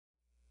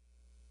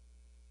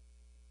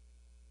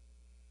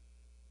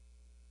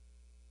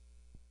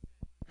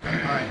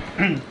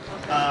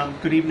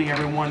Good evening,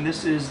 everyone.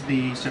 This is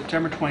the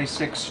September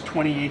 26,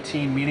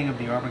 2018 meeting of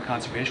the Auburn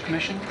Conservation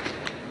Commission.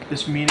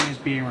 This meeting is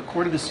being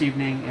recorded this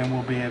evening and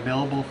will be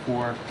available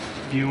for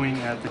viewing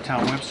at the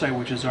town website,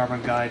 which is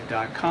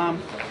auburnguide.com.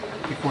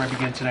 Before I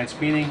begin tonight's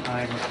meeting,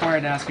 I am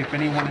required to ask if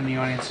anyone in the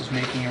audience is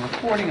making a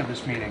recording of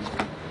this meeting.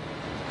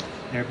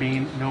 There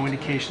being no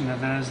indication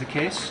that that is the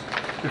case,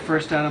 the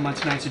first item on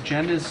tonight's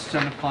agenda is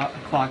 7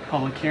 o'clock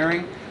public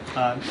hearing.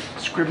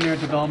 Scribner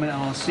Development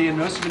LLC, a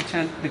notice of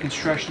intent for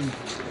construction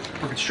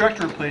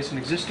to replace an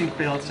existing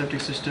failed septic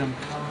system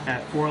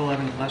at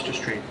 411 Leicester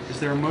Street. Is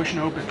there a motion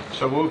open?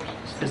 So moved.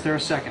 Is there a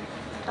second?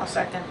 I'll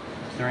second.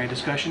 Is there any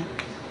discussion?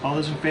 All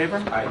those in favor?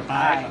 Aye.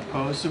 Aye.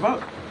 Opposed to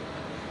vote?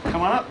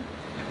 Come on up.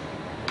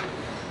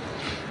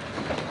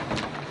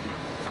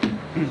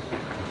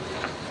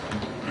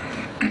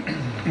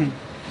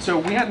 So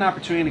we had an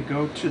opportunity to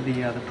go to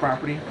the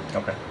property.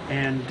 Okay.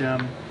 And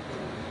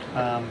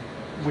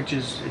which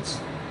is it's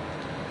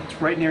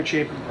right near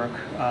Chapin Brook,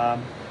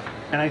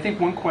 and I think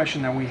one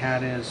question that we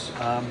had is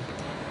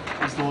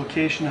the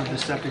location of the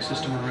septic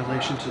system in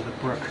relation to the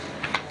brook.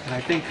 And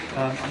I think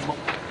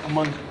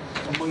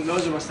among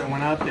those of us that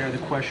went out there, the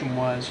question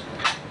was,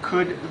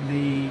 could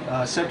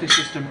the septic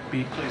system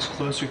be placed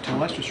closer to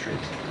Leicester Street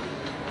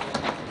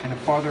and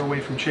farther away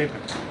from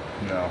Chapin?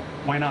 No,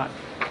 Why not?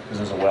 because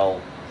there's a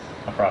well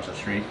across the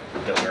street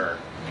that we're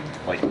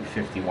like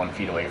 51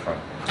 feet away from.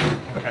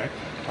 Okay.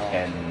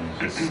 And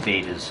the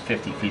state is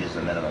 50 feet is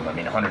the minimum. I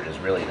mean, 100 is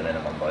really the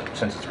minimum, but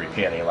since it's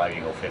repair, they allow you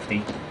to go 50.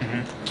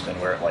 Mm-hmm.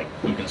 Then we're at, like,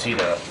 you can see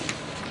the,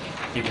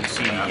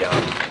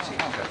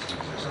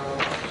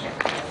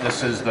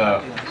 this is the,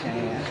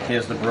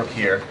 here's the brook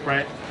here.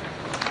 Right.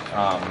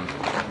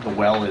 The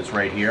well is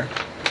right here,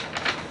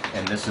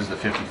 and this is the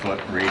 50-foot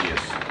radius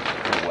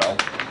for the well,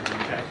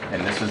 Okay.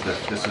 and this is the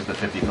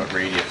 50-foot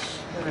radius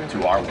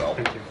to our well.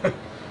 Thank you.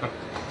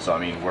 So I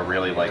mean, we're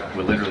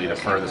literally the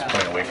furthest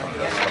point away from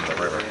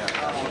the river.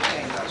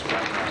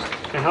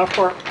 And how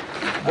far,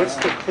 what's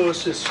the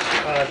closest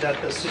that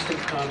the system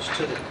comes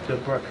to the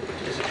brook?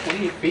 Is it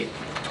 28 feet?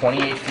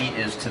 28 feet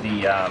is to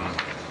the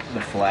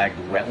flagged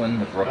wetland.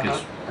 The brook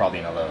is probably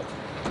another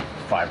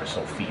 5 or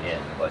so feet in,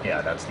 but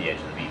yeah, that's the edge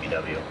of the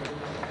BBW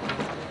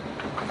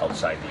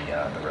outside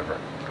the river.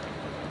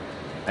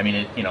 I mean,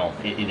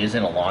 it is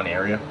in a lawn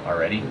area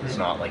already. It's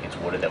not like it's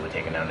wooded that would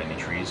take down any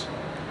trees.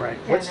 Right.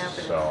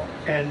 So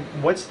And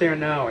what's there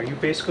now? Are you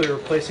basically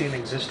replacing an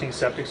existing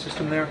septic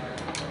system there?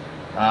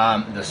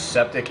 the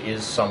septic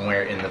is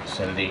somewhere in the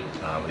vicinity.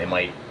 They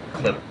might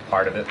clip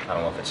part of it. I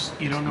don't know if it's.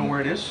 You don't know where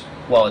it is?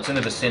 Well, it's in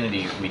the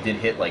vicinity. We did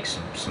hit like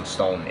some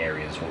stone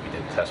areas where we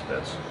did test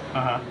bits.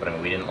 But I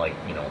mean, we didn't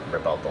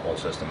rip out the whole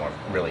system or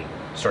really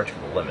search for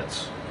the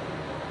limits.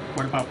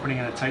 What about putting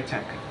in a tight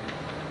tank?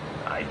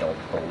 I don't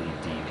believe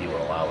DEP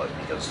would allow it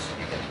because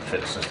you can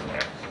fit a system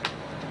there.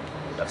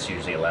 That's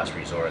usually a last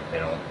resort. They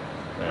don't.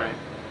 Right.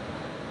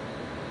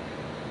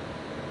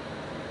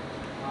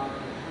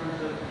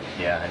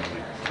 Yeah, and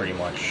we pretty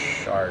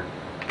much are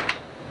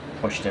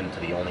pushed into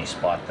the only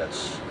spot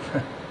that's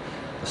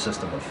the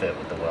system would fit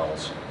with the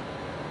wells.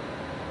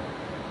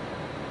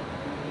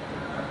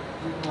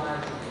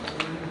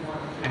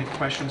 Any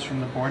questions from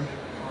the board?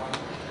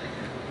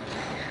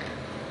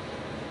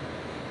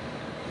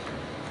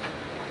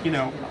 You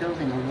know, They're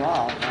building a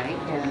wall, right?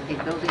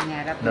 They're building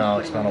that up. and No,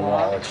 it's putting not a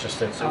wall. It's just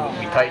we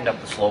tightened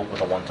up the slope with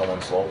a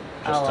 1-to-1 slope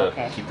just Oh, to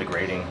okay. keep the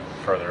grading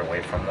further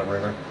away from the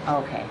river.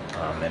 Okay,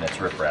 And it's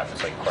riprap.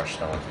 It's like crushed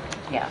stone.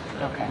 yeah,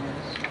 okay.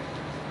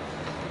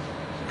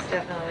 It's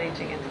definitely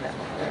leaching into that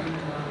water.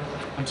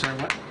 I'm sorry,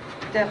 what?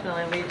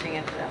 Definitely leaching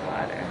into that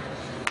water.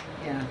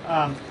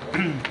 Yeah.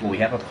 Well, we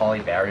have a poly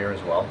barrier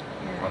as well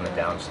Yeah. on the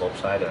down slope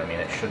side, and I mean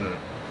it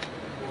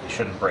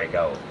shouldn't break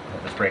out.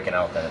 If it's breaking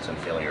out, then it's in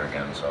failure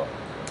again. So.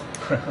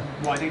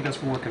 Well, I think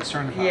that's what we're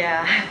concerned about.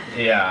 Yeah.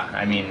 Yeah,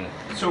 I mean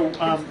So,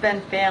 It's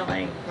been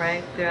failing,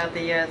 right? Throughout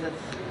the years,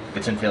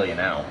 it's in failure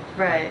now.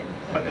 right.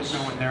 but there's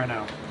no one there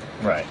now.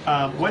 Right.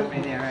 What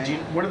Right there, right?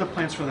 what are the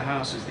plans for the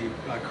house? Is the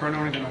current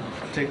owner going to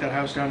take that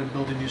house down and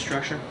build a new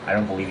structure? I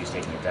don't believe he's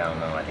taking it down.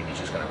 No, I think he's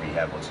just going to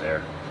rehab what's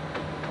there.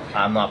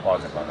 I'm not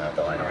positive on that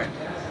though. I All right.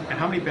 don't. And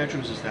how many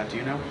bedrooms is that? Do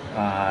you know?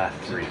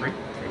 Three. Three?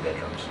 3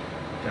 bedrooms.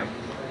 Okay.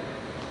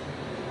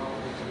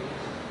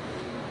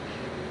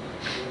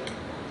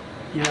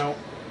 You know,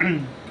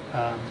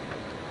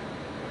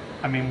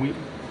 I mean,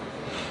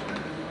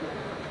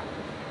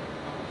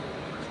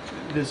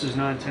 this is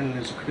not intended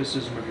as a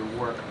criticism of your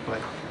work, but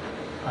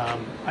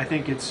I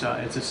think it's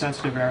a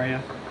sensitive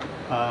area.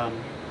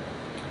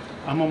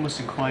 I'm almost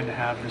inclined to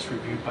have this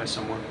reviewed by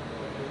someone.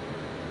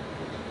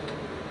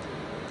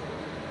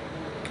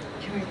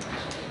 Can we,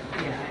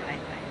 yeah,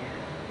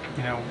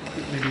 You know,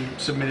 maybe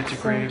submit it to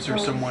Graves or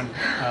someone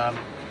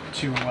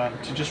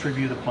to just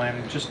review the plan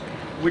and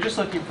we're just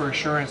looking for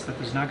assurance that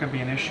there's not going to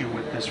be an issue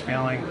with this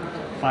failing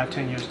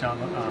 5-10 years down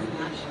the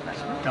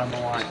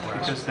line,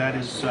 because that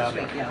is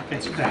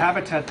it's the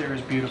habitat there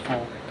is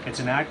beautiful. It's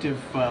an active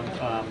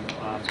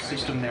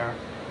system there,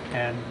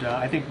 and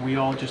I think we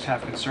all just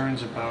have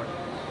concerns about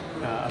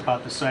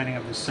about the siting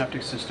of the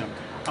septic system.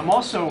 I'm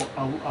also,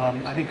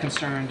 I think,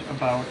 concerned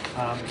about,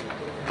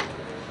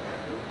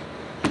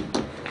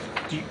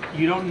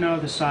 you don't know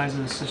the size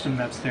of the system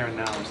that's there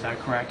now, is that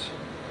correct?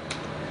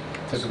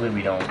 Typically,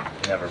 we don't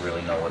never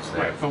really know what's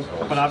there. Right,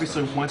 but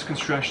obviously, once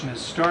construction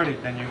is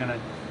started, then you're going to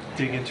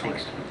dig into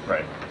it.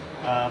 Right.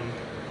 Um,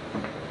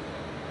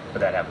 But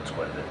that happens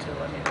quite a bit too.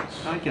 I mean,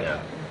 it's, I get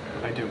yeah.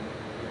 that. I do.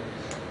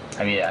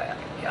 I mean,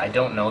 I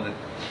don't know that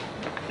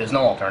there's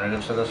no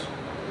alternatives to this.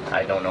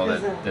 I don't know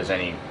that there's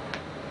any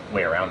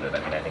way around it. I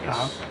mean, I think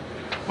it's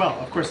Well,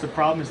 of course, the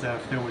problem is that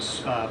if there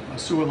was a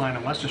sewer line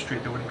on Leicester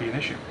Street, there wouldn't be an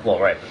issue. well,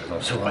 right, but there's no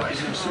sewer But line.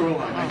 there's no sewer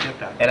line, I get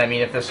that. And I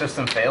mean, if the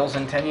system fails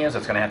in 10 years,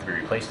 it's going to have to be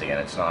replaced again.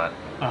 It's not.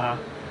 Uh-huh.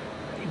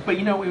 But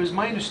you know, it was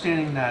my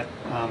understanding that,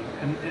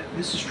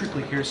 this is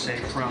strictly hearsay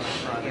from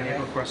the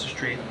neighbor across the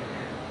street.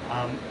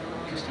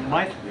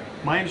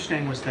 My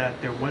understanding was that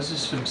there was a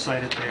system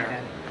sited there,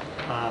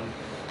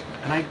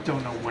 and I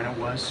don't know when it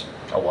was.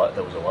 A what?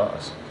 There was a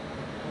what?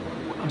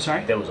 I'm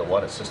sorry? There was a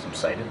what? A system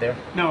sited there?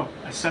 No,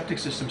 a septic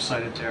system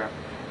sited there.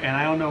 And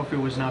I don't know if it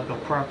was not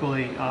built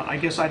properly. I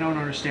guess I don't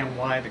understand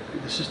why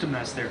the system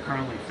that's there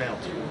currently failed.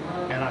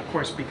 And of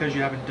course, because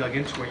you haven't dug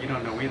into it, you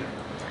don't know either.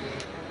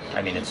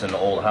 I mean, it's an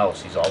old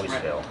house. He's always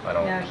Right. failed. I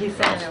don't. No, he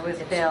said it was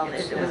failed.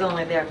 It was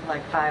only there for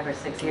like 5 or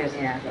 6 years.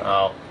 Yeah.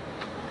 Oh,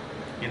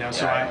 You know,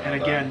 so Yeah, I I, don't and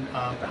know again,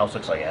 the house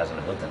looks like it hasn't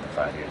been lived in for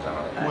 5 years. I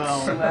don't know.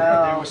 well,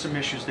 Well- there were some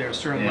issues there,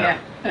 certainly. Yeah.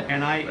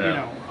 And I, you Yeah.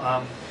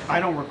 know, I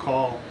don't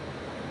recall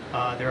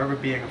there ever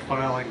being a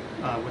filing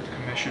with the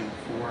commission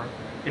for,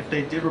 if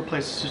they did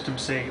replace the system,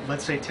 say,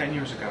 let's say 10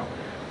 years ago,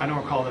 I don't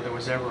recall that there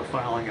was ever a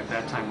filing at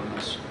that time with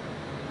us,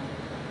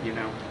 you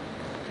know?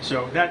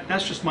 So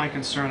that's just my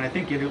concern. I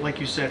think,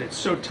 like you said, it's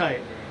so tight,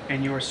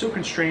 and you are so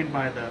constrained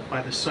by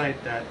the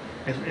site that,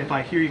 if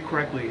I hear you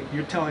correctly,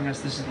 you're telling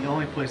us this is the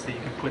only place that you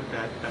can put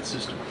that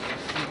system.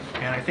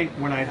 And I think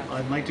what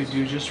I'd like to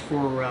do just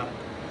for,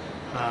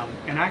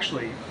 and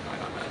actually,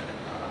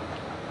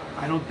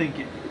 I don't think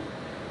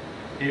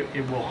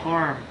it will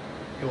harm,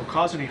 it will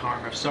cause any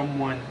harm if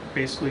someone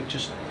basically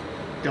just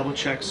double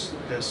checks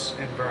this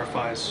and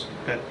verifies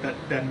that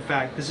in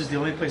fact this is the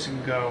only place it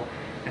can go,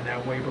 and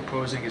that what you're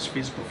proposing is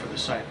feasible for the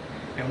site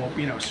and will,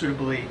 you know,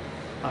 suitably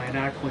and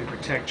adequately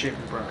protect Chapin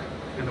Brook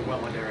and the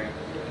wetland area.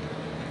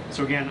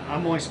 So again,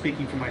 I'm only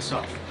speaking for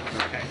myself,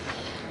 okay?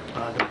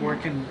 The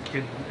board can,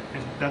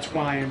 and that's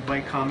why I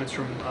invite comments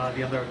from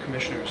the other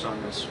commissioners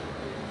on this.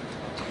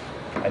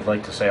 I'd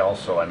like to say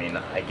also, I mean,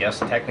 I guess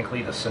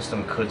technically the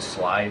system could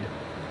slide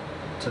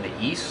to the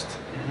east.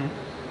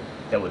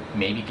 That would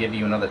maybe give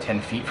you another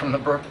 10 feet from the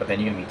brook, but then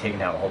you're going to be taking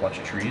down a whole bunch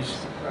of trees.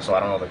 So I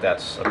don't know that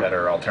that's a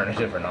better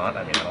alternative or not.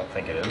 I mean, I don't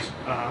think it is.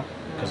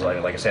 Because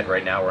like I said,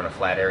 right now we're in a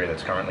flat area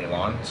that's currently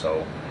lawn.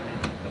 So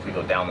if we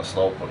go down the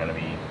slope, we're going to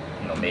be,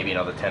 you know, maybe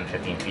another 10,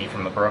 15 feet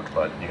from the brook,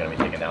 but you're going to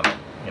be taking down,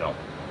 you know,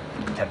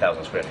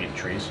 10,000 square feet of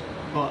trees.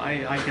 Well, I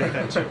get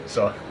that too.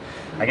 So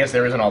I guess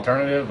there is an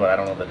alternative, but I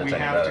don't know that it's We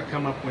any have to better.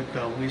 come up with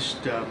the least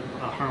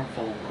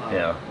harmful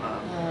Yeah.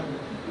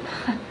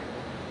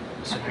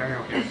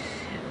 scenario here.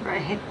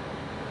 Right.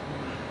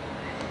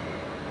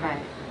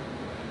 Right.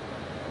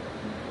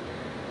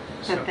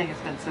 So- That thing has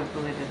been so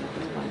polluted at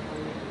this point.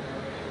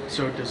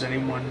 So does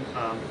anyone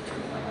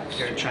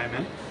care to chime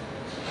in?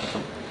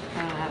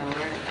 I don't know how to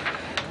word it.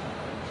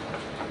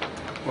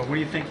 Well, what are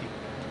you thinking?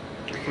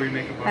 Before you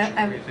make a motion, what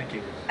are you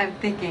thinking? I'm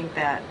thinking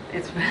that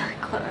it's really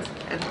close,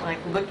 and like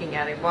looking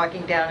at it,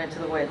 walking down into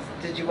the woods.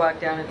 Did you walk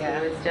down into Yeah.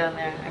 the woods down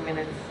there? I mean,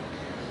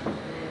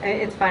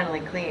 it's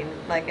finally clean,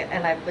 like,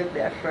 and I've lived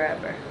there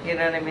forever. You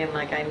know what I mean?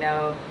 Like, I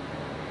know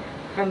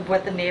from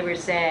what the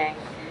neighbor's saying,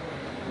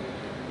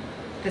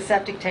 the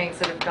septic tanks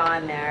that have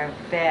gone there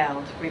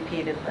failed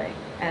repeatedly,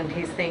 and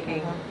he's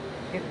thinking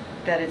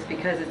that it's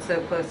because it's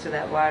so close to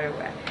that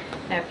waterway.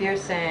 Now, if you're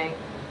saying,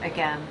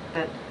 again,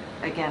 let's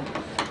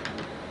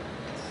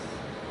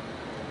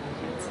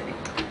see.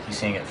 He's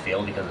saying it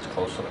failed because it's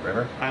close to the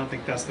river. I don't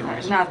think that's the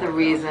reason. Not for the it, though.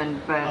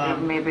 reason, but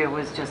Um, maybe it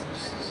was just.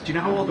 Do you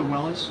know how old the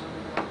well is?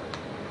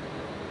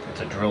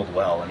 It's a drilled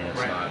well. I mean,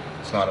 Right.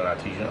 it's not an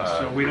artesian.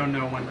 So we don't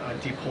know when a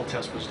deep hole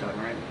test was done,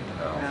 right?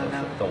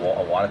 No.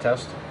 A water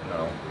test?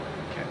 No.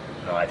 Okay.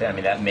 No, I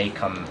mean, that may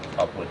come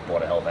up with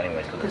Board of Health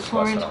anyways, because The it's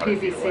less than 4-inch 100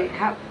 feet PVC, away.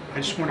 how? I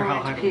just wonder how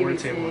high the 4-inch water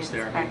PVC table is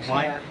there. I mean, inspection.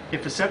 why,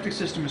 if the septic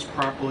system is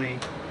properly,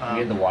 We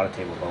had the water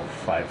table about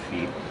 5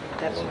 feet.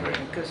 That's below what grade.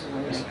 it goes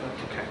in the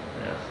okay.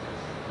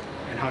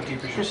 And how deep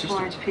is your The system?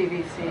 4-inch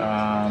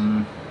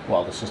PVC.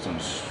 Well, the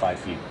system's 5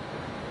 feet.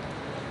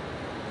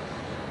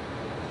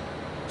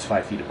 It's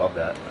 5 feet above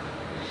that.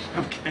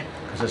 Okay.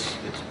 Because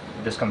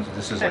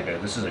this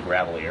is a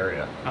gravelly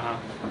area, Uh-huh.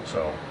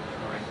 so All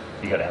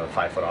right. you got to have a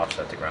 5-foot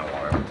offset to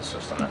groundwater with the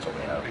system. That's what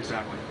we have.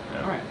 Exactly.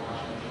 Yeah. All right.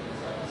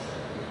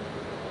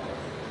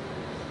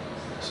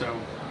 So,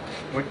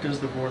 what does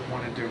the board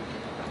want to do?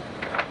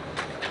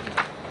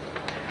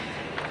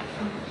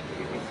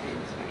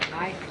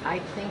 I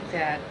think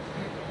that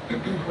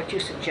what you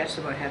suggest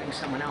about having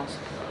someone else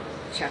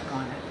check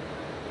on it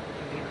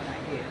would be a good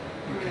idea.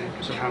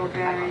 Okay. So have Control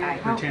battery. I-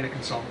 a, retain a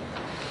consultant.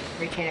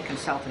 retain a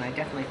consultant. I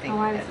definitely think How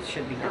wide that is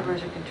should be the done.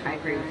 erosion control I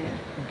agree with area?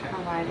 you. Okay.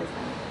 How wide is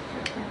that?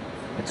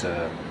 It's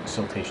a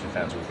siltation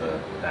fence with a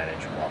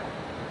 9-inch wall.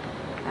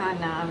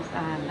 I'm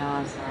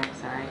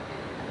sorry.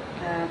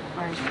 The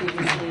orange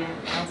PVC.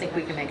 I don't think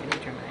we can make a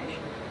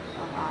determination.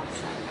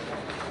 Offset.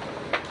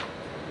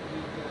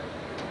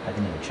 I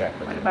didn't even check,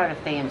 but What about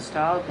if they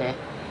installed it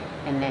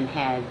and then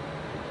had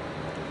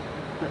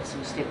put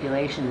some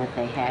stipulation that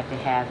they had to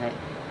have it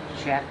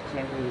checked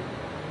every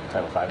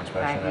Title 5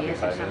 inspection 5 every years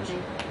or 5 years?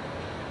 something?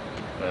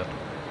 Yeah.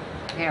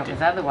 Yeah,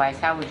 because otherwise,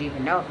 how would you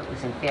even know if it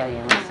was in failure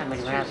unless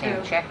somebody went out there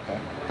and checked it?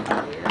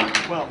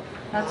 Well,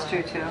 That's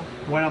true too.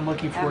 what I'm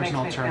looking That for is an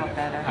makes me feel alternative.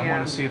 better, I yeah.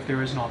 want to see if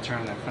there is an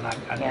alternative, and I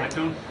Yeah.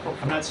 don't,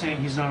 I'm not saying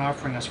he's not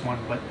offering us one,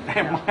 but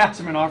it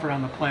hasn't been offered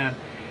on the plan.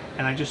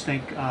 And I just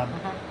think,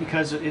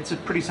 because it's a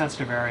pretty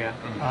sensitive area,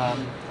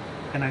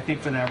 and I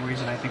think for that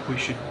reason, I think we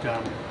should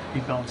be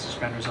belt and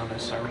suspenders on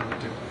this, I really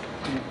do.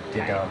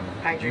 Did, I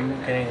did you agree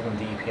with get anything from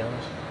DEP on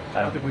this?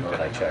 I don't think we've know done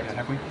if I it checked. yet,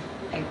 have we?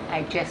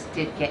 I just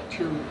did get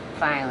 2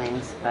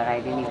 filings, but I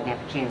didn't even have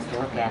a chance to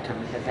look at them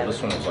because I Well, was...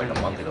 this one was like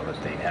a month ago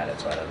that they had it,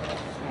 so I don't know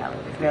Yeah,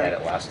 if we had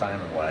it last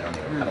time or what. I don't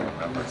remember.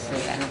 Let's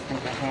see, I don't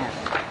think I have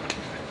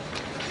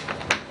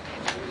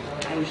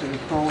it. I usually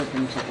forward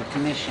them to the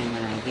commission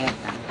when I get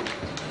them.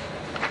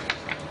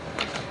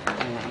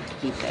 And I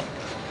keep it.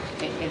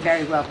 It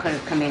very well could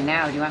have come in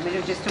now. Do you want me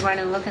to just to run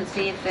and look and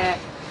see if that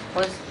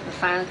was the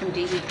filing from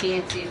DEP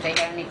and see if they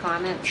had any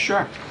comments?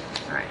 Sure.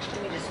 All right.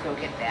 Let me just go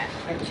get that.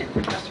 It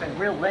must have been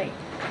real late.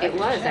 It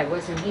was, I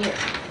wasn't here.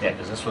 Yeah,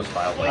 because this was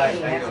filed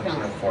Hey, like that's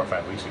gone. 4 or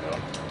 5 weeks ago.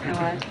 You know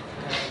what?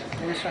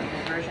 And this one,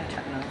 reversion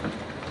time, no.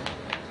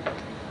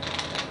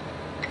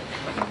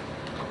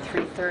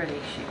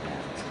 3:30 she got.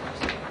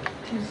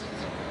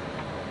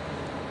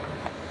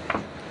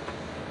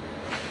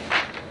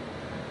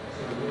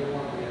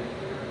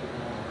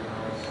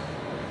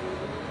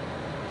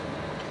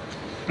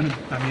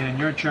 I mean, in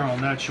your general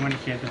notes, you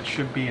indicate that it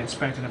should be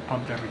inspected and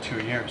pumped every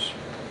 2 years.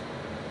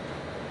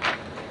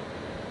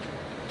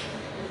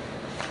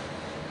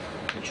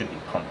 It should be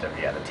pumped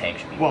every, yeah, the tank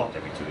should be Well- pumped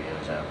every 2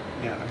 years, yeah.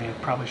 Yeah, I mean,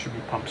 it probably should be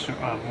pumped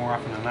more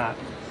often than not.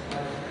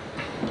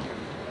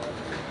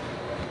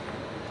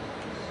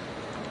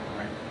 All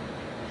right.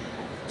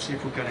 See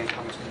if we've got any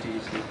comments from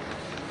DEP.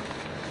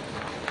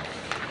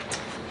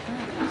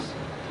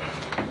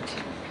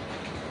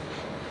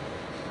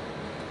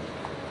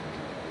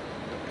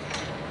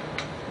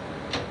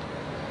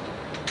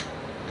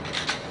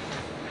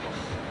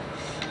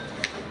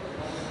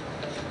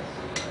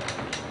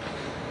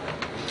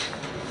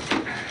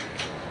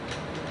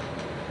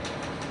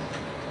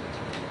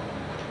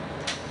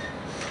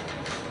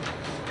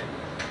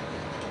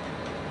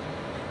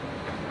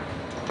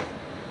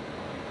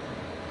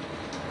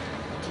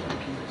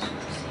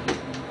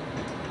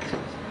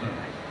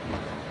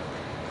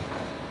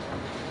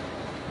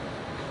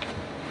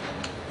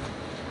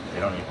 They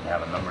don't even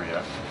have a number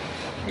yet.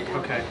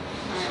 Okay.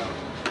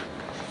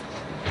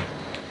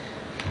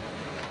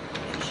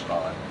 Just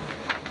saw it.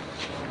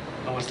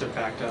 Unless they're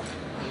backed up.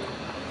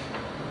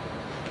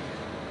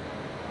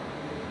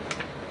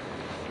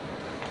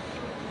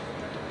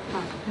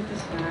 Oh,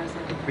 this one I was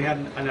looking for. We had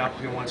an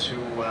applicant once who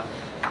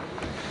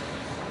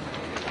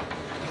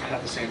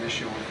had the same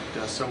issue,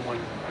 and someone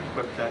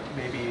equipped that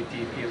maybe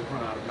DEP has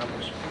run out of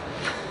numbers.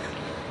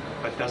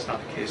 But that's not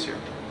the case here.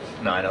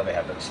 No, I know they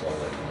have been slow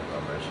with the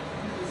numbers.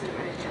 This is it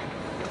right here.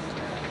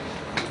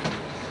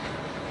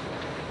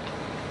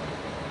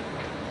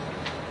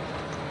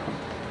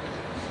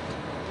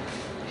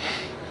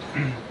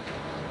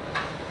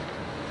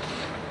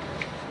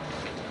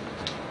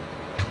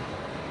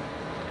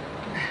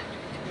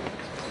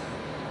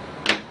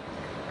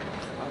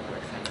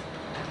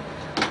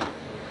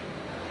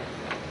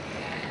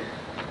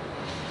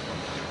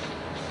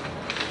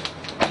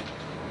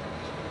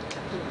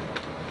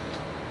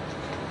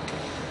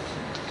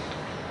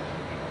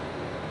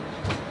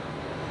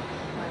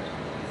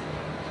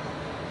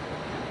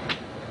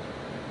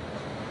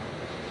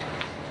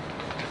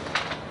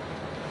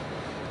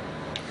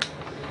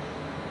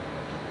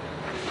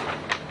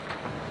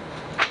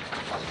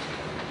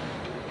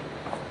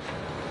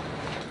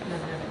 And then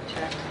have it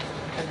checked,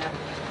 and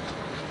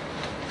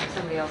have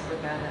somebody else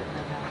look at it and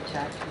then have it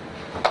checked.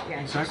 Yeah,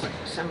 Exactly.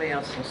 Somebody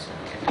else will,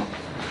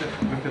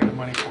 We've got the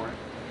money for it.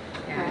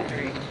 yeah, I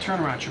agree. The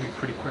turnaround should be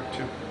pretty quick,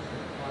 too.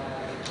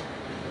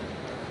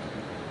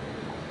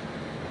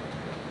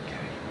 Okay,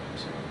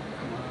 so,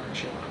 come on,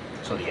 chill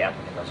out. So the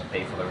applicant doesn't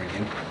pay for the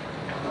review?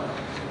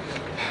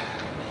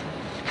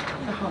 I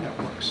don't know how that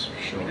works.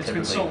 I mean, It's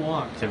been so typically-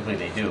 long. Typically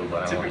they do,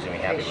 but I don't know if he's gonna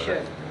be happy They with should.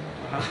 it.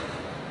 Uh-huh.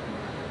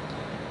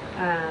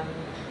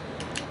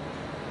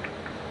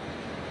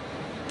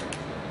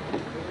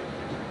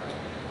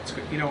 It's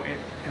good. You know, in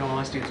all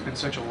honesty, it's been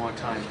such a long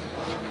time.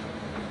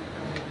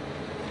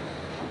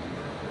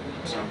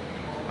 So,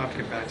 I'll have to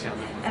get back to you on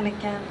that one. And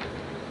again,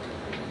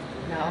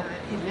 No,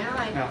 No,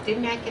 I No.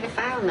 did not get a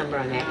file number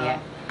on that yet.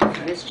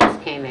 This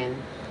just came in.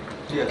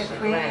 if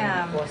we,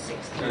 Glenn,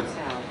 416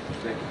 South.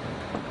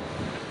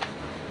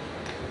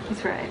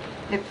 He's right.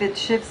 If it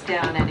shifts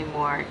down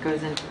anymore, it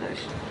goes into those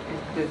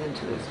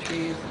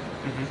trees.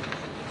 Mhm.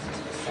 This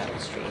is the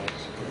 7th Street,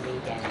 it's way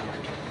down.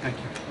 Thank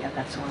you. Yeah,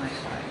 that's the one I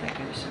saw. I think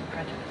there's some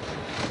printed.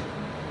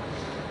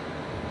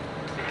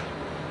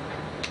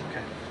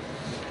 Okay.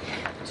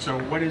 So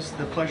what is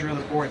the pleasure of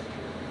the board?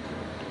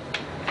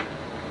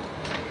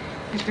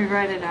 If we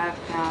write it up,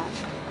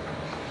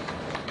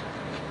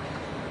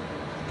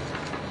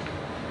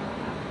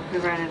 we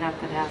write it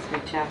up, it has to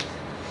be checked.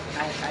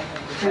 I think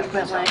we Who's have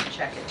that to line?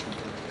 check it.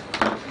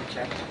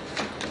 Check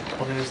it.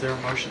 Well, then is there a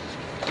motion?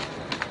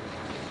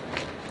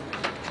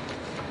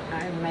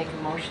 I make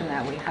a motion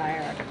that we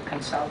hire a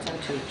consultant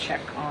to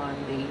check on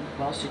the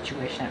well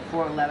situation at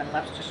 411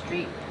 Leicester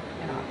Street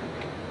in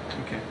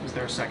Auckland. Okay, is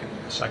there a second?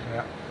 Second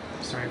that.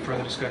 Is there any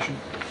further discussion?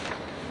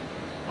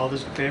 All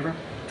those in favor?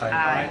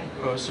 Aye.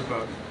 Opposed, so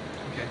vote.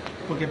 Okay,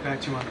 we'll get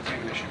back to you on the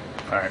payment issue.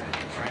 All right,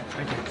 All right,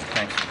 thank you.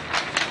 thanks.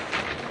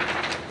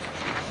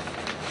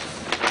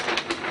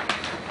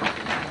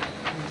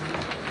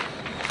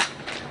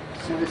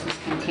 So this is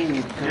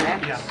continued,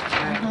 correct? Yeah.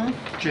 All right.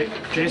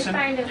 Jason,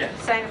 Can you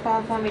sign a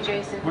form for me,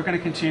 Jason? we're going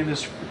to continue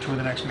this to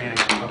the next meeting,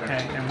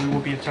 okay? And we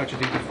will be in touch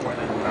with you before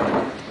then.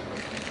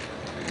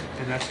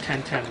 And that's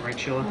 10:10, right,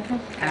 Sheila?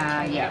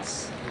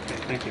 Yes. Okay,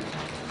 thank you.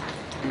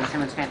 And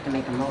someone's gonna have to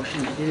make a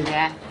motion to do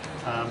that.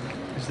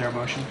 Is there a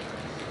motion?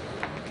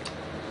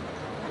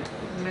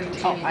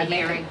 Continue the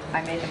hearing.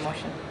 I made the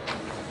motion.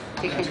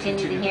 To continue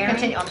the Continue,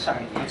 hearing? I'm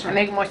sorry. That's I right.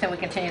 make a motion that we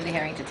continue the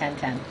hearing to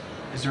 10:10.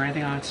 Is there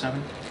anything on at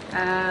 7?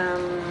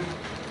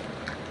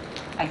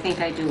 I think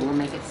I do. We'll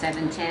make it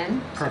 7:10.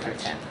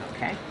 Perfect. 10,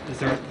 okay. Is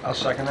there I'll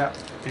second that.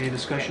 any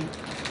discussion?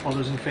 All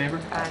those in favor?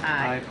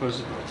 Aye. Opposed,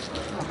 so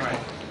vote. All right,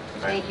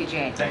 Thank you,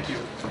 Jay. thank you.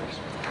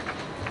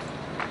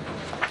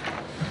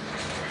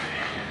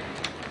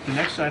 The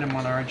next item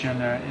on our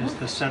agenda is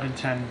the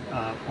 7:10,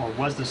 or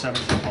was the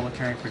 7:10 public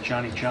hearing for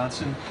Johnny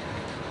Johnson,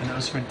 an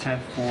notice of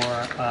intent for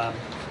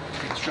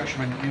the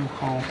construction of a new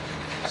home,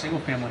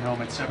 single-family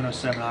home at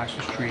 707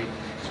 Oxford Street.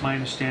 It's my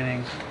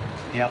understanding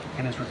the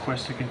applicant has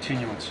requested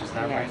continuance, is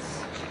that right?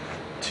 Yes.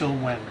 Till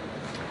when?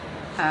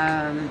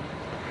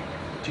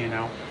 Do you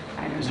know?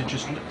 I don't Is it know.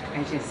 just-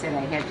 I just said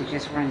I had to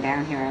just run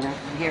down here. I don't,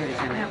 here it is.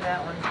 I have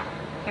that one.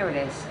 Here it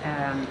is.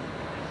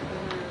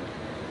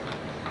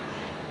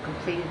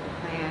 Completed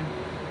the plan.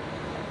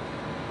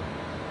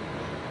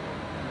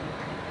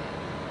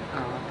 Oh,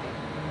 okay.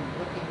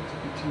 Looking to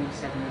continue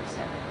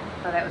 707.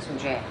 Oh, that was from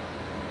Jay.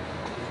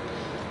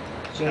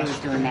 Jay was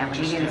doing that one.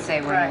 He didn't say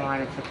when Right. he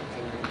wanted to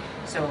continue.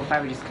 So we'll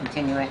probably just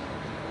continue it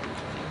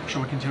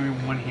Shall we continue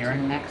one to the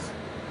hearing? next.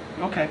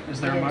 Okay, is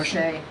there a Did it motion?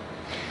 say-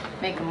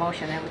 Make a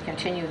motion that we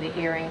continue the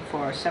hearing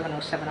for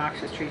 707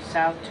 Oxford Street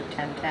South to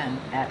 10:10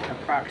 at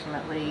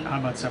approximately, How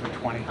about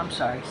 7:20? I'm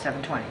sorry,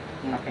 7:20.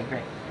 Yeah. Okay,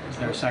 great. Is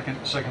there a second?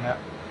 Second that.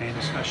 Any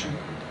discussion?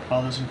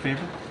 All those in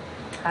favor?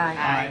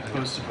 Aye.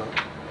 Opposed to vote.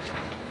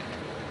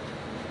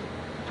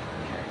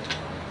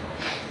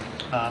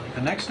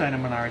 The next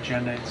item on our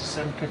agenda is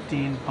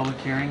 7:15 public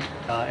hearing.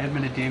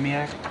 Edmund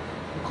Adamiak,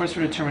 request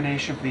for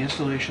determination for the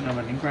installation of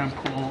an in-ground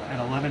pool at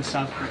 11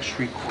 South Brook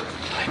Street Court.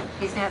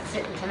 He's not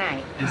sitting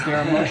tonight. Is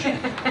there a motion?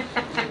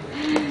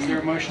 Is there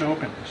a motion to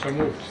open? So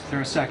moved. Is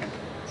there a second?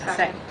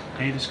 Second.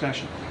 Any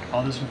discussion?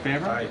 All those in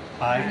favor? Aye.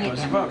 Aye. I need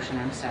Opposed to that vote. motion,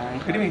 I'm sorry.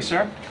 Good evening,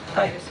 sir.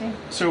 Hi.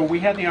 So we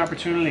had the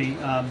opportunity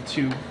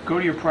to go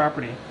to your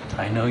property.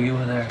 I know you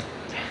were there.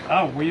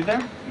 Oh, were you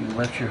there? You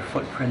left your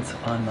footprints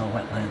on the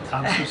wetlands.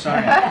 I'm so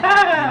sorry.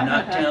 You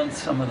knocked down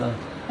some of the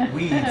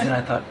weeds, and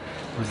I thought,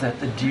 was that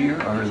the deer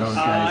or those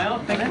I guys?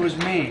 don't think it was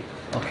me.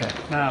 Okay.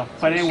 No,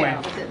 but anyway,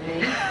 Was it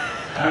me?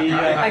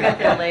 I got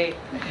there late.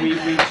 we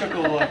took a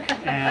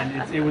look,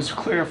 and it was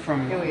clear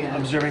from Here we are.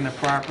 observing the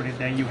property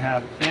that you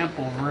have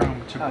ample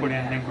room to Oh, put in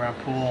yeah. an in-ground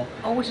pool.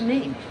 Oh, it was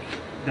me.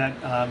 That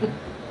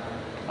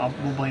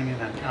we'll blame you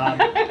then.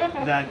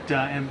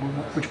 And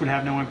which would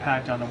have no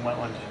impact on the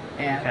wetland.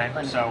 Yeah, Okay.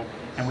 wetland. So,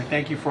 and we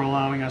thank you for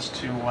allowing us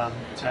to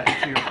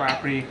enter your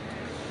property.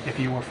 If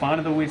you were fond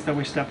of the weeds that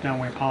we stepped on,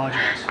 we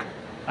apologize.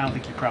 I don't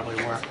think you probably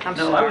were. I'm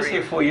No, I was sorry.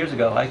 here 4 years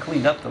ago. I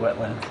cleaned up the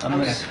wetlands. I'm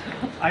Okay.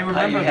 I How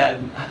remember you that.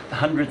 had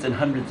hundreds and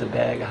hundreds of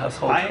bag of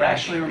household I trash.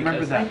 actually remember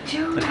because that. The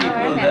I people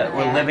remember that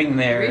were that. living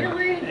there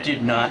Really?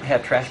 did not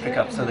have trash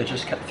pickup, so they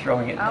just kept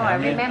throwing it Oh, down I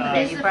there. remember Uh,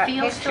 that. Is You the brought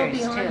field still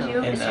pictures beyond too. you?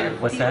 And, Is there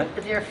what's field- that?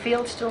 Is there a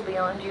field still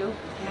beyond you?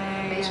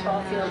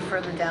 Baseball field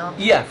further down?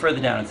 Yeah,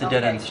 further down. It's a Okay.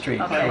 dead-end street,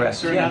 Okay. correct.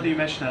 Sir, yeah. now that you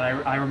mention it,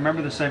 I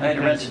remember the I site had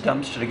to rent because a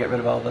dumpster to get rid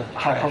of all the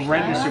how trash.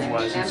 horrendous it I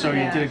was, and so you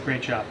remember did a that.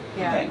 great job.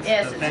 Thanks.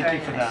 Yes, So it's thank very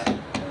you for nice. that.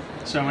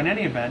 So in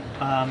any event,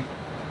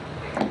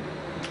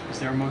 is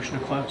there a motion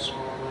to close?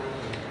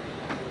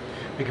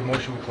 Make a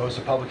motion, we close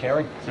the public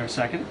hearing? Is there a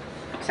second?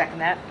 Second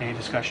that? Any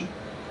discussion?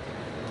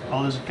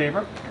 All those in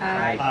favor?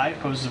 Aye. Aye,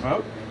 opposed to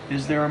vote.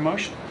 Is there a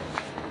motion?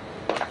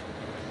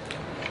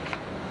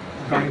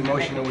 Make a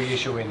motion that we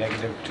issue a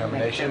negative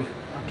determination?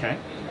 Okay.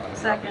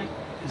 Second.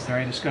 Is there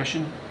any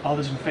discussion? All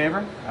those in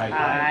favor?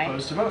 Aye.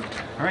 Opposed to vote.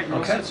 All right, you're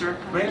all Okay. set, sir.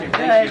 Thank you.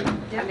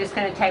 Good. I'm just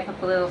gonna type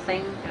up a little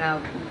thing, and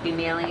I'll be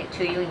mailing it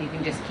to you, and you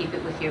can just keep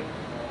it with your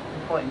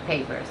important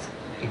papers.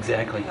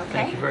 Exactly. Okay.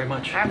 Thank you very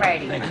much. All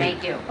righty, Thank you.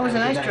 thank you. It was a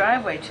nice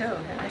driveway, too.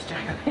 A nice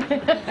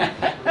driveway.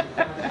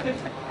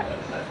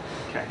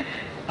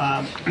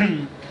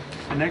 Okay.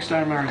 The next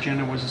item on our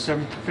agenda was a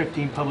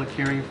 7:15 public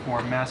hearing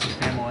for Massive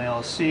Family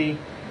LLC.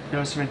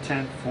 Notice of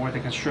intent for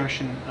the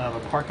construction of a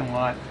parking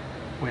lot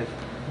with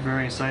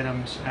various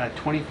items at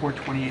 24,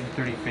 28, and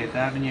 30 Faith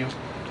Avenue.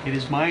 It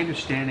is my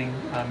understanding,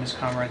 Ms.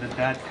 Conrad, that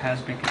that has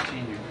been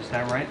continued. Is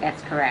that right?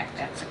 That's correct.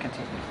 That's a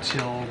continuation.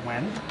 Till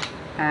when?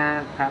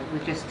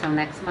 Probably just till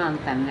next month,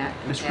 I'm not.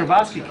 Ms.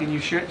 Grabowski, can you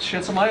shed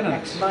some light on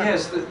this?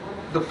 Yes,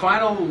 the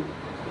final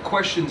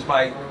questions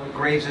by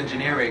Graves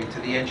Engineering to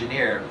the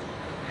engineer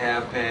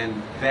have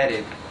been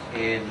vetted,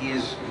 and he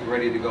is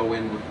ready to go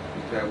in with,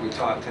 that we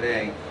talked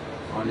today,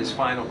 on his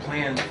final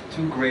plan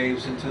to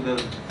Graves and to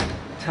the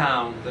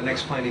town. The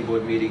next planning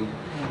board meeting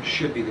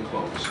should be the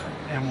close.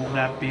 And will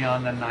that be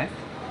on the 9th?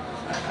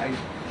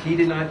 He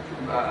did not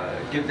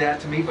give that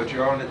to me, but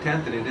you're on the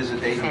 10th, and it is a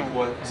day 10th.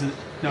 before. Is it,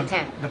 no, The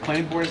 10th. the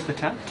planning board is the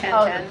 10th? 10,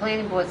 Oh, 10. the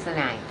planning board's the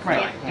 9th.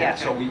 Right. Yeah.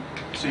 So we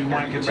So you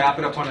want to can wrap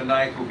it up on the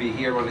 9th. We'll be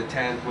here on the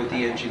 10th with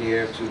the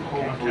engineer to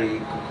hopefully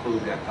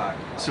conclude that part.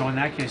 So in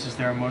that case, is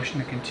there a motion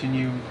to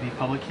continue the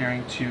public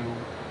hearing to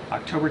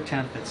October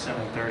 10th at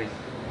 7:30?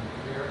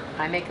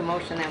 I make a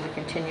motion that we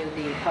continue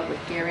the public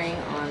hearing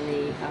on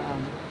the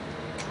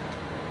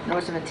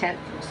notice of intent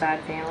for Masad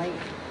family,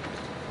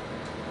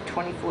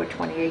 24,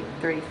 28,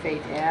 and 30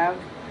 Faith Ave,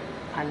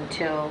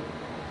 until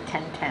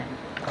 10:10,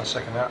 I'll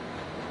second that.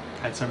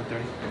 At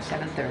 7:30?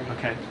 7:30.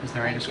 Okay, is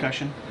there any Thank you.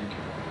 discussion?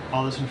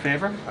 All those in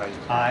favor?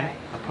 Aye. Aye.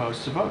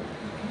 Opposed to vote?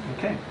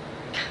 Okay.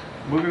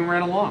 Moving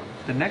right along.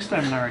 The next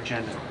item on our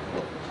agenda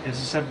is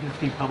a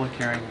 7:15 public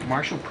hearing.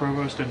 Marshall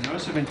Provost, a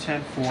notice of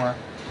intent for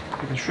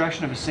the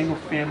construction of a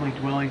single-family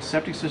dwelling,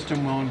 septic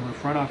system, well, and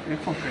roof runoff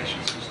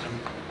infiltration system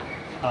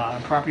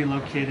on property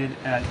located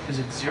at, is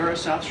it 0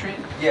 South Street?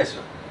 Yes, sir.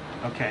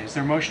 Okay, is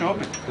there a motion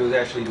open? There's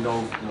actually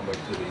no number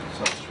to the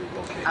South Street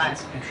location.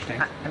 That's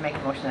interesting. I make a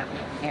motion that we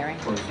have a hearing.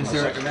 Is I'll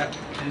there, second that.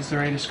 is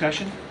there any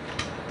discussion?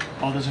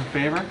 All those in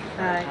favor?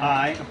 Aye.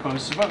 Aye.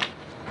 Opposed to vote?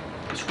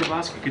 Mr.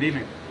 Grabowski, good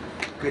evening.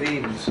 Good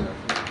evening, sir.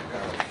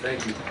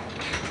 Thank you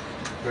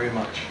very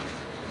much.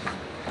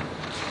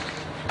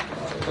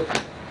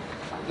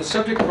 The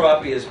subject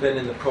property has been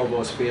in the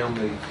Provost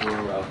family for,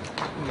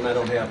 and I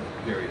don't have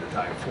a period of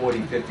time,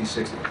 40, 50,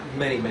 60,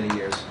 many, many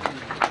years.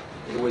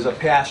 It was a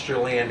pasture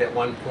land at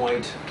one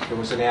point. There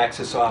was an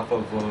access off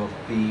of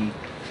the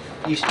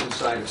eastern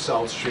side of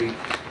South Street,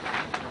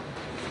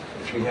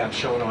 which we have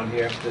shown on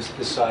here, this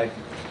side.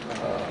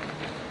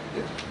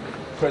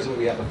 Presently,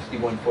 we have a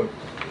 51-foot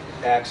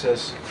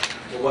access.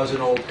 There was an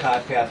old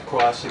cart path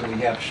crossing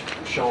we have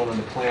shown on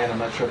the plan. I'm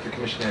not sure if the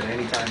commission had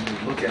any time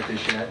to look at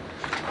this yet.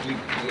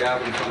 We are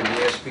in front of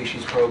the rare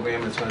species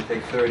program. It's going to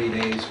take 30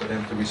 days for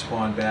them to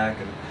respond back,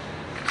 and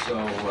so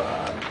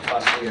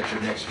possibly at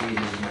your next meeting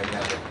we might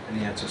have an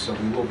answer. So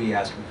we will be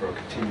asking for a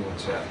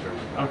continuance after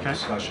Okay.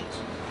 discussions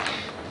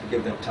to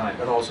give them time.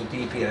 And also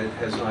DP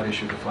has not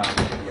issued the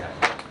filing yet.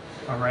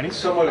 Alrighty. It's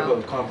somewhat of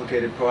a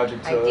complicated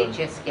project. I did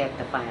just get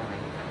the filing.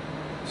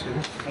 Excuse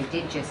me? I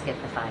did just get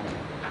the filing.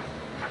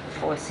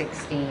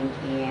 416,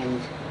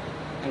 and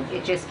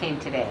it just came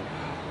today.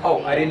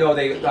 Oh, I didn't know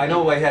I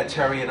know I had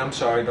Terry, and I'm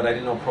sorry, but I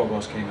didn't know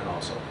Provost came in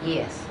also.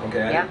 Yes.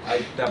 Okay, Yeah.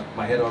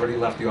 I had already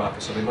left the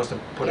office, so they must have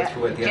put it Yeah,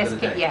 through at the end of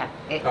the just day. Yeah,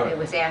 it All right. it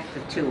was after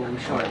 2, I'm All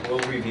sure. right, we'll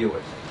review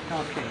it.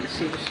 Okay,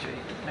 Cedar Street,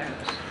 there it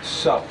is.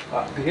 So,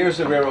 here's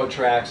the railroad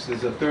tracks.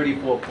 There's a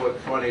 34-foot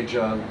frontage.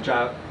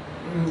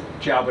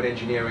 Jalbert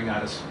Engineering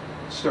out of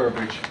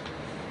Sturbridge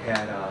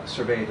had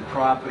surveyed the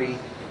property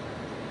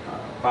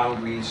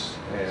boundaries,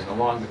 and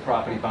along the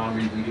property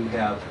boundary, we do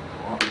have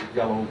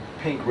yellow,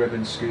 pink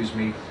ribbon, excuse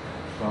me,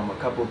 from a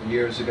couple of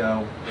years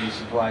ago. They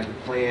supplied the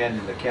plan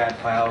and the CAD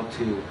file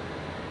to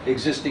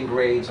existing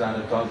grades out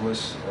of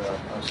Douglas,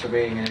 a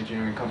surveying and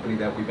engineering company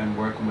that we've been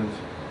working with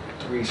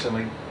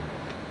recently.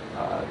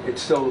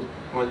 It's still,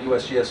 on the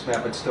USGS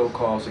map, it still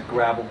calls it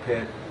gravel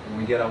pit. When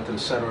we get out to the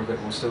center of it,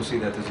 we'll still see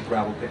that there's a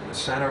gravel pit in the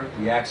center.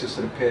 The access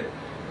to the pit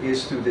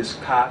is through this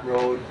cot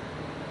road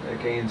that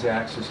gains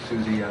access to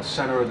the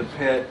center of the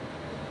pit.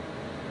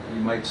 You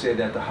might say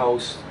that the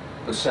house,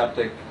 the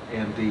septic,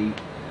 and the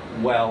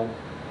well,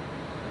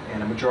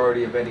 and a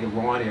majority of any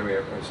lawn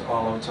area is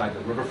all outside the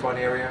riverfront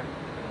area.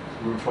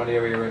 The riverfront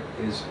area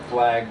is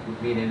flagged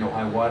with mean annual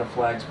high water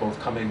flags, both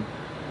coming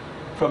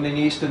from the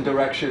eastern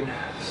direction,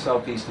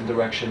 southeastern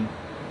direction,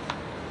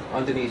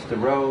 underneath the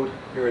road.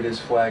 Here it is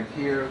flagged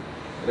here,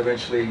 and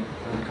eventually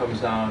it comes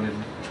down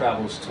and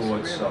travels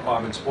towards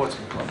Auburn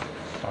Sportsman Club.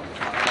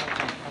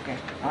 Okay.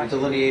 We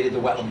delineated the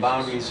wetland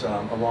boundaries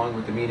along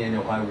with the mean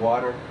annual high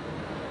water.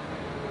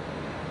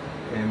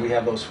 And we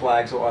have those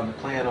flags on the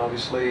plan,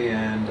 obviously,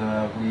 and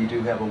we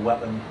do have a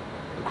wetland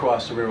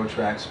across the railroad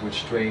tracks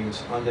which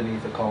drains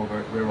underneath the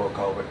culvert, railroad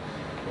culvert,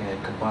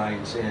 and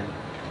combines in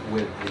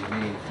with the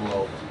main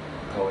flow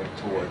going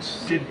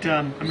towards. Did,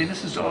 I mean,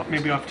 this is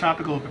maybe off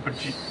topic a little bit, but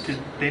did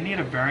they need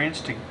a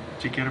variance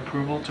to get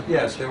approval to?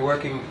 Yes, they're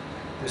working,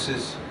 this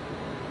is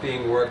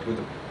being worked with,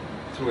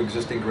 through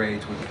existing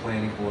grades with the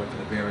planning board for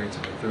the variance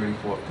of the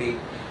 34 feet.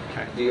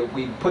 Okay.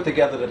 We put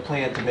together the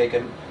plan to make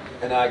an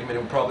argument,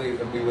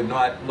 and we would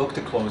not look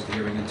to close the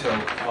hearing until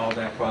all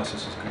that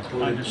process is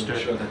concluded. Understood. To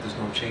ensure that there's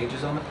no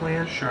changes on the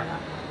plan. Sure.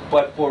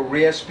 But for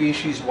rare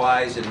species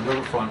wise and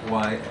riverfront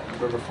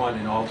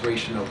and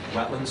alteration of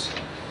wetlands,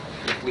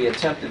 if we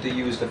attempted to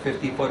use the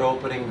 50-foot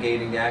opening,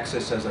 gaining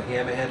access as a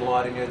hammerhead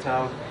lot in your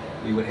town,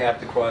 we would have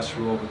to cross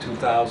through over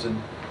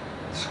 2,000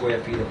 square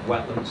feet of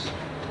wetlands.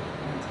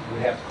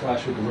 We'd have to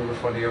cross through the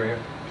riverfront area.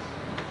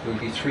 There would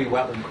be 3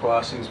 wetland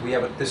crossings.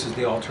 This is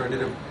the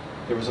alternative.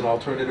 There was an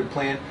alternative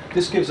plan.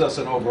 This gives us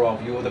an overall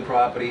view of the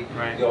property.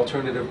 Right. The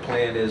alternative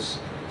plan is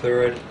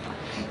third.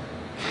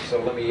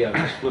 So let me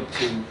flip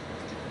to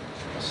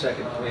a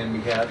second plan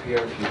we have here,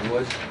 if you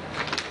would.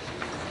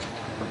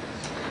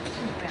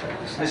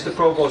 Mr.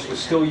 Provost was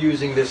still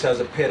using this as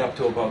a pit up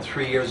to about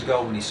 3 years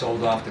ago when he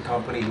sold off the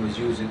company. He was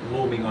using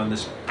looming on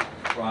this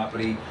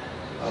property.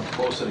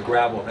 Most of the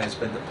gravel has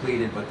been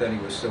depleted, but then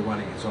he was still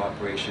running his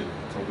operation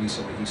until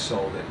recently he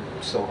sold it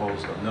and still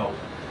holds the note.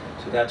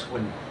 So that's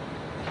when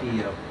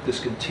he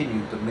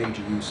discontinued the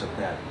major use of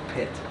that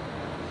pit.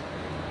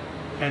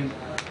 And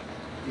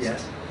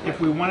Yes.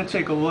 if we want to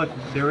take a look,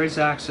 there is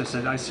access,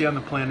 and I see on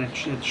the plan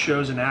it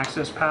shows an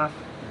access path.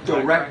 Is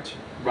that correct?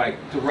 Right.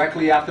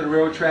 Directly after the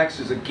railroad tracks,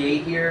 there's a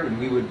gate here,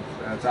 and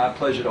it's our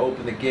pleasure to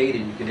open the gate,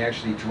 and you can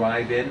actually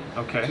drive in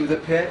Okay. to the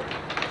pit.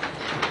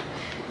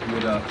 We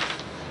would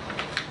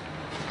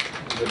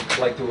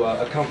like to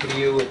accompany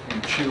you if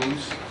you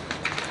choose.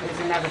 There's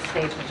another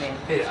staple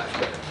there. Yeah,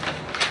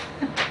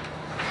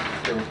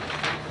 there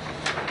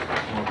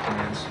are more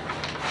plans.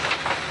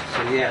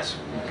 So yes,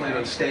 we plan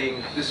on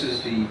staying, this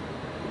is the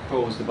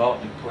proposed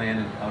development plan,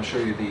 and I'll show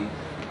you the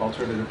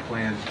alternative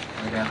plan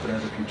right after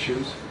that if you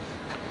choose.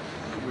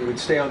 We would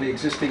stay on the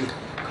existing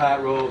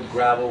cart road,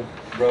 gravel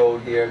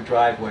road here,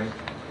 driveway,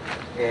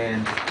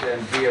 and then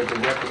veer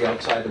directly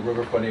outside the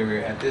riverfront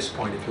area at this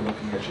point, if you're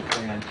looking at your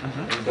plan,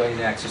 and gain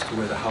access to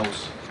where the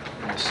house,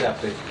 and the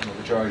septic, and the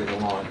majority of the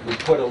lawn. We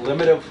put a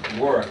limit of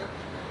work.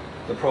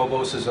 The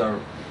Provostes are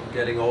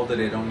getting older,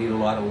 they don't need a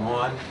lot of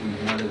lawn.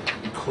 We want to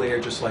be clear,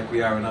 just like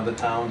we are in other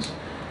towns,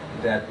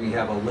 that we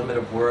have a limit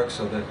of work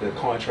so that the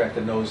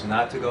contractor knows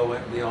not to go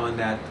beyond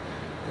that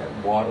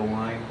water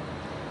line,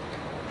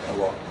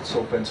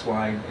 silt fence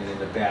line, and in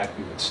the back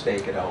we would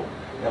stake it out.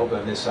 Over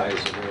on this side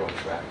is the railroad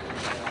track.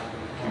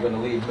 We're going to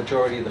leave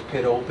majority of the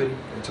pit open.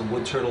 It's a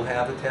wood turtle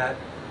habitat.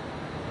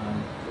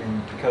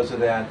 And because of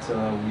that,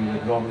 we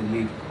would normally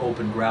leave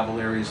open gravel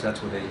areas.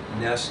 That's where they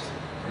nest.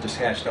 I just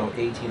hatched out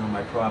 18 on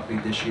my property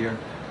this year,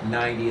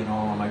 90 in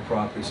all on my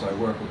property. So I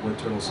work with wood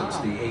turtles since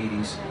the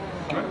 80s.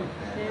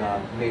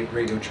 And made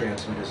radio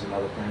transmitters and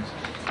other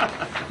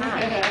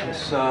things.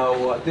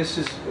 So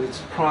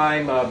it's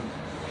prime. I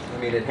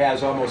mean, it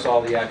has almost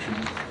all the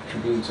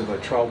attributes of a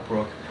trout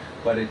brook,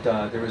 but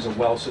there is a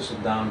well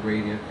system down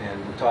gradient,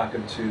 and we're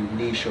talking to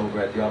Niche over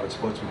at the Auburn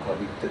Sportsman Club.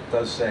 It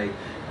does say,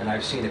 and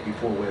I've seen it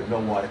before, where no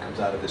water comes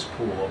out of this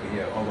pool over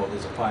here, although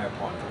there's a fire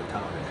pond for the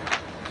town in it.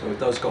 So it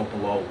does go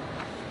below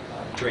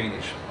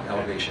drainage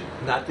elevation.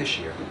 Not this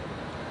year.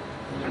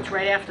 It's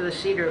right after the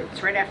Cedar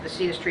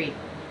Street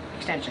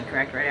extension,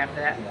 correct? Right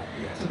after that?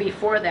 Yes.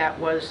 Before that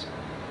was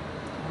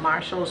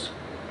Marshall's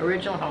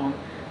original home,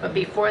 but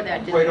before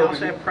that, did Right they over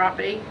also here. have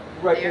property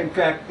Right, there? in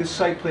fact, this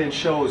site plan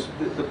shows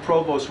the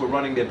Provosts were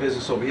running their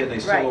business over here, and they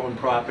still Right. own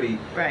property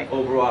Right.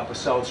 over off of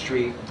South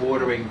Street,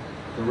 bordering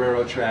the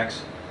railroad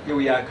tracks. Here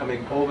we are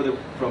coming over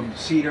from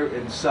Cedar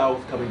and South,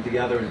 coming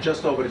together, and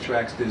just over the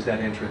tracks, there's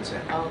that entrance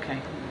in. Oh, okay.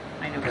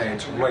 I know. Okay,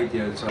 it's right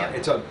there. Yeah.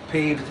 It's a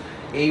paved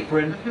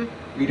apron.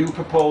 We do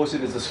propose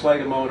it as a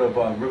slight amount of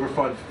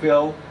riverfront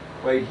fill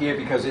right here,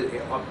 because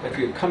if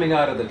you're coming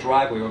out of the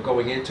driveway or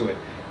going into it,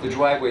 the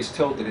driveway's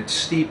tilted. It's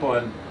steep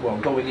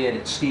going in,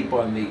 it's steep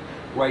on the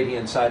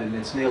right-hand side, and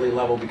it's nearly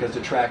level because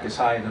the track is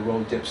high and the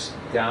road dips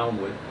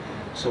downward.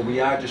 So we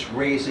are just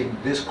raising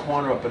this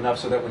corner up enough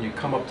so that when you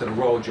come up to the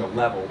road, you're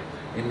level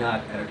and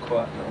not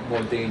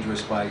more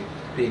dangerous by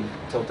being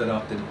tilted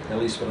up than, at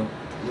least for the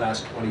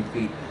last 20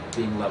 feet,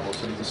 being level.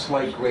 So there's a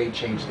slight grade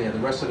change there. The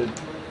rest of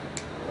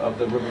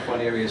the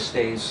riverfront area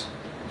stays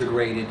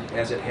degraded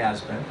as it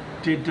has been.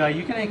 Did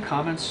you get any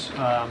comments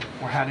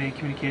or had any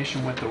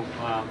communication with the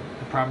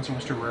province of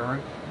Worcester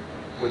Railroad?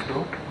 With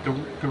who?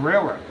 The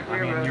railroad. I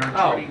mean,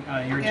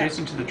 Railroad. you're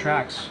adjacent to the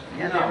tracks.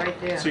 Yeah, they're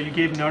right there. So you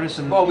gave notice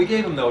and... Well, we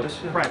gave them notice.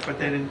 Yeah. Right, but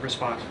they didn't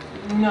respond.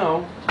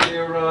 No,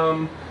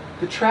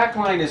 the track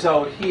line is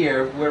out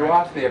here. We're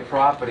off their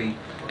property.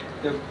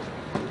 The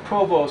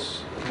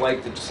provosts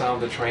like the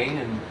sound of the train,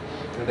 and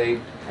they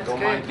don't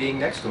good. mind being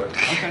next to it.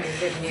 Okay.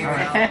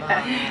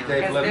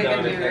 They've lived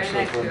down it next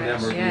to it for a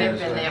number of Yeah, years.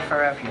 they've been there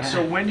forever.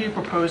 So when do you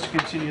propose to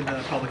continue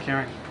the public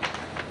hearing?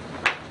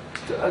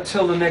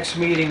 Until the next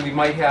meeting, we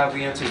might have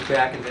the answers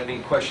back, and any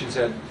questions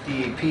that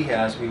DEP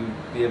has, we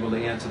would be able to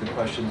answer the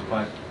questions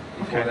before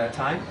Okay. that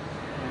time.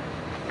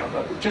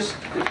 Just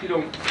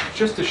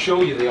to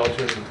show you the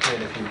alternative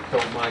plan, if you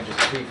don't mind, just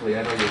briefly.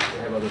 I know you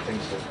have other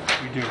things to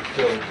We do.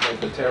 fill,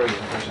 like the Terry,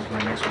 which is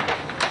my next one.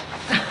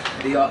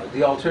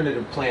 The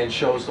alternative plan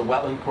shows the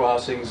wetland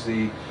crossings,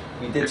 we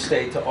did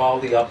stay to all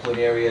the upland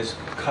areas,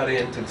 cut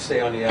in to stay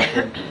on the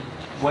upland,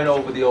 went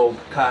over the old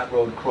Cart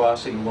Road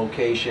crossing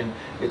location.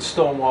 It's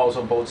stone walls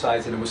on both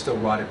sides, and it was still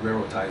rotted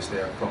railroad ties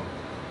there from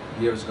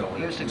years ago,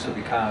 when it used to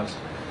be cows.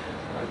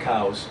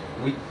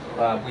 We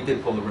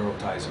did pull the railroad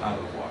ties out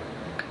of the water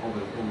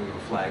when we were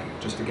flagging,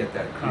 just to get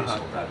that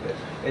creosote out of it.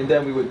 And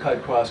then we would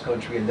cut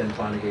cross-country and then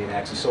finally gain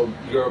access. So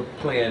your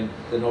plan,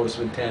 the notice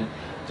of intent,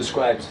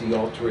 describes the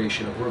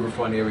alteration of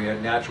riverfront area,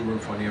 natural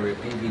riverfront area,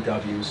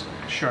 BVWs,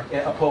 Sure.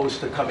 opposed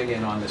to coming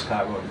in on this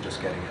Cart Road and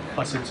just getting in there.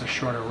 Plus, it's a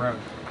shorter road.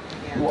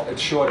 Well,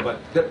 it's shorter, but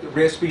the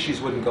rare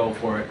species wouldn't go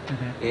for it.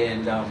 Mhm.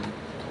 And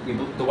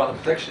the Wetland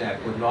Protection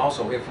Act wouldn't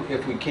also,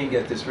 if we can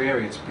get this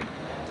variance,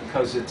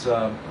 because it's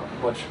a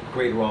much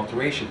greater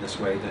alteration this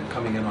way than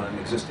coming in on an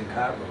existing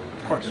Cart Road.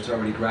 Of course. It's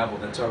already gravel,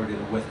 that's already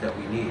the width that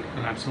we need.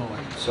 Absolutely.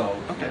 So,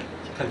 Okay.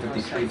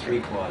 1053-3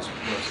 clause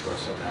works for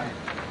us on that.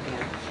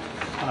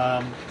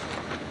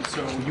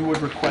 So you would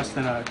request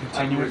then a I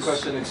continuance?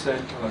 request an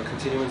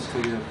continuance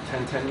to the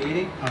 10:10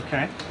 meeting.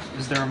 Okay.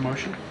 Is there a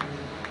motion?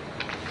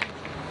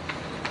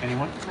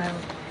 Anyone? I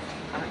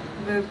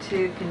move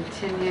to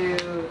continue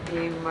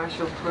the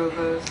Marshall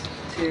Provost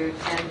to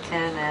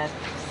 10:10 at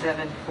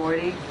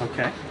 7:40.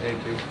 Okay.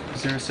 Thank you.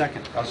 Is there a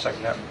second? I'll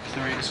second that. Is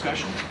there any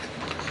discussion?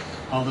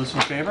 All those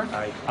in favor?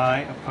 Aye.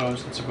 Aye,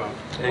 opposed, it's a vote.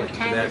 Thank you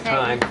What for that is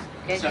time.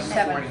 It's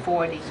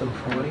 7:40. 7:40.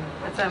 7:40?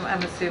 That's,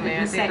 I'm assuming,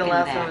 Who I think the seconded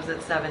last that? one was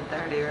at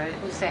 7:30, right?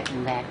 Who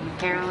seconded that? You,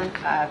 Carolyn?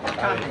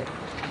 Tom did.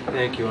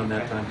 Thank you on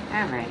that time.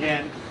 All right.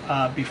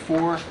 And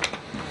before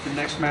the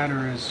next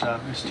matter is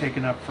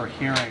taken up for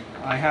hearing,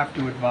 I have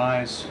to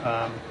advise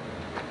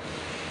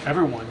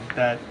everyone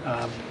that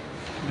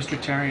Mr.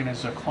 Terrian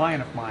is a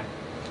client of mine.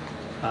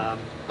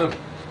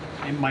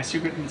 In my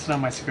secret, it's not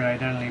my secret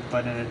identity,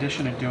 but in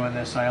addition to doing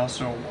this, I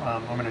also,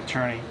 I'm an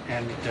attorney,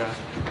 and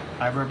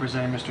I've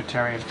represented Mr.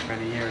 Terrian for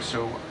many years,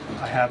 so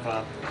I have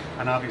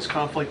an obvious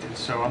conflict, and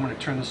so I'm going to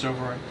turn this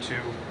over to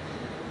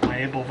my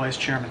able vice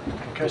chairman,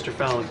 Mr.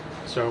 Fallon.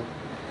 So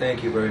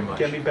Thank you very much.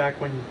 get me back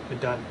when you're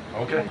done.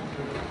 Okay.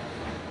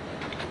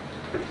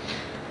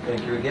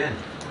 Thank you again.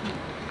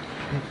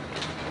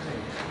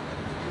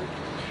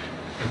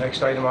 The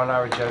next item on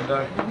our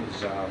agenda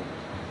is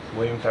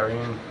William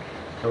Therian,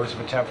 notice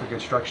of intent for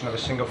construction of a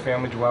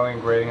single-family dwelling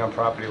and grading on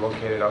property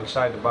located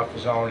outside the buffer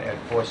zone at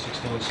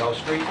 416 South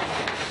Street.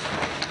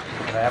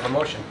 Can I have a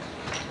motion?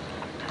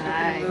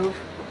 I move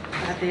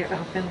that be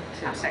open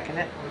to... I'll second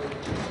it.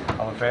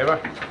 All in favor?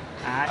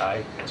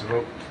 Aye. It's a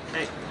vote.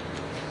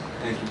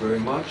 Thank you very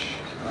much.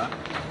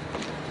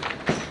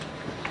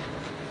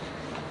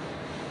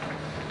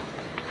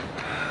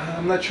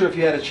 I'm not sure if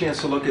you had a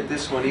chance to look at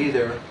this one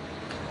either.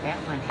 That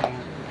one had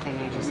the thing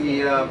I just We,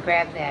 did.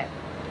 Grab that.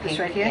 This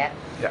right pink- here?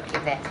 Yeah.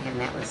 Give that to him.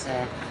 That was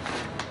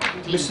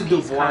Mr. DEP's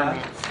Dubois.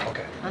 comments.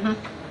 Okay.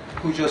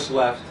 Who just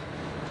left,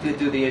 did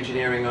do the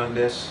engineering on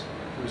this.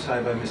 It was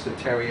hired by Mr.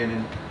 Terrian,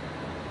 and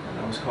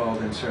I was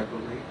called in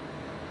separately.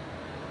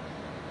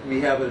 We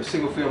have a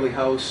single-family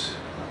house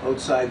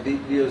outside,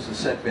 here's the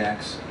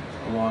setbacks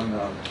along,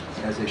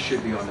 as they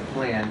should be on the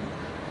plan.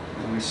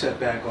 And we set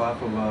back off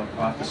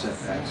the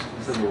setbacks,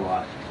 into the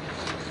lot.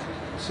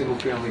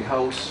 Single-family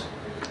house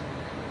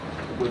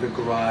with a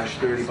garage,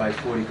 30 by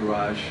 40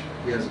 garage.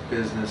 He has a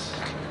business.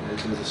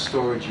 There's a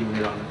storage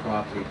unit on the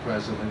property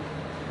presently.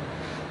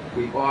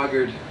 We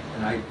augured,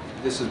 and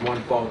this is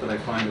one fault that I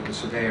find with the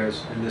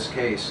surveyors in this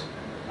case.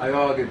 I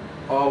augured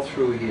all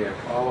through here,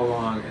 all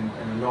along,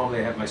 and normally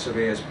I have my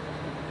surveyors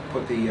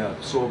put the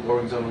soil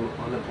borings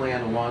on the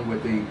plan along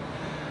with the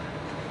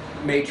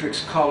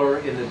matrix color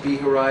in the B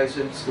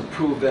horizons to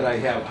prove that I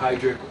have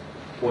hydric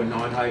or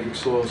non-hydric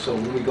soil. So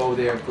when we go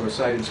there for a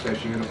site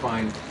inspection, you're going to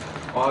find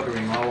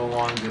augering all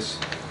along this,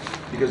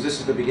 because this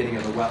is the beginning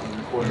of the wetland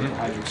according to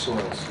hydric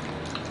soils.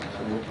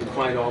 So we'll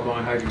find all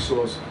non-hydric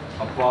soils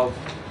above.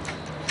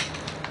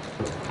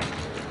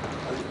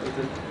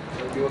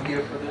 Are you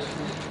here for this?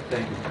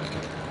 Thank you.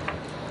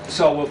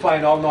 So we'll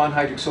find all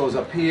non-hydric soils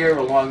up here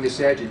along this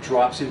edge. It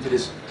drops into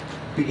this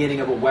beginning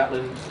of a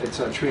wetland. It's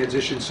a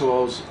transition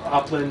soils,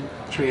 upland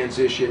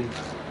transition,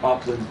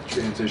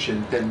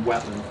 then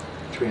wetland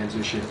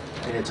transition.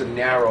 And it's a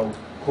narrow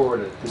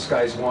corridor. This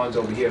guy's lawn's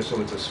over here, so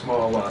it's a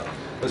small,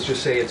 let's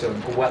just say it's a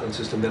wetland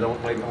system that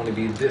might only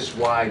be this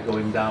wide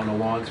going down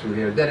along through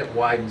here. Then it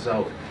widens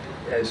out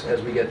as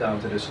we get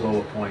down to this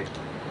lower point,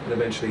 and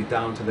eventually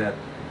down to the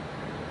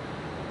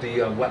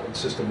wetland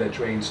system that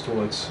drains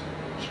towards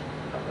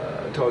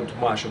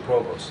Marshall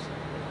Provost.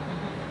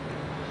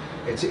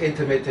 It's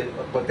intermittent,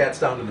 but that's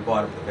down to the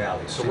bottom of the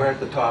valley. So we're at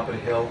the top of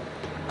the hill,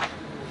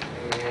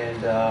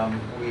 and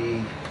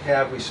we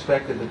have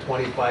respected the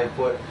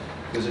 25-foot.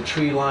 There's a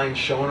tree line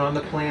shown on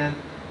the plan.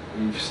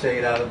 We've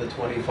stayed out of the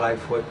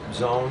 25-foot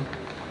zone,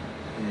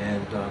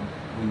 and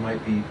we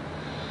might be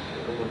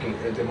looking.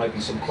 There might be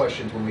some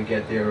questions when we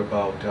get there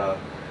about.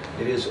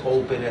 It is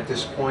open at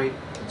this point,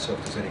 and so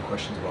if there's any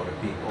questions about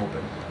it being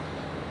open,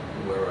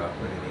 we're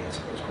ready to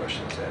answer those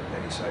questions at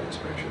any site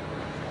inspection.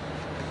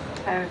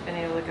 I haven't been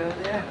able to go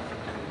there.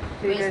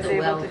 Are you Where's guys the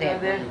well able to go there?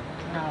 there?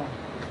 No.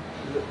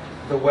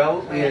 The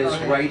well is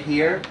right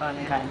here,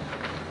 Okay.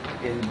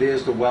 and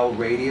there's the well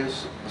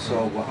radius,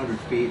 so 100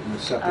 feet, and the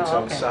septic's Oh,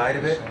 okay. outside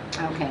of it.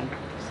 Okay.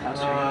 South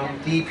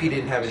Street, DEP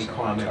didn't have any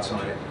comments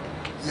on it.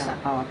 yeah. No,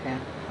 oh, okay.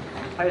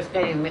 I was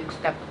getting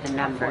mixed up with the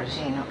numbers.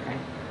 14, okay.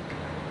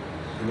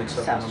 You mixed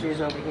up the South Street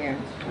numbers? is over here.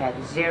 Yeah,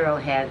 the zero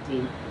had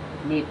the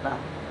NEPA.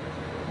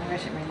 Where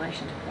is it in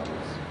relation to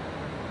Provost?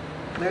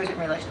 Where is it in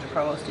relation to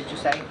Provost, did you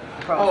say?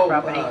 Oh, Provost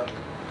property? Did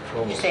you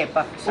almost. say it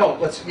buffer? Well,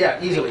 let's,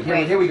 yeah, easily.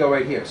 Right. Here we go,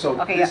 right here.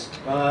 So Okay, this,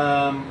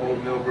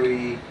 Old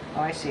Millbury, Oh,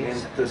 I see.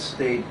 It's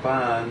Interstate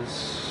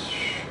Bonds.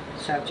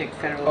 subject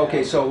federal.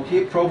 Okay, so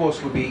here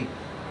Provost would be,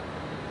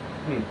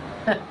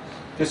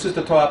 this is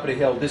the top of the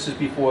hill. This is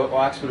before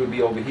Oxford would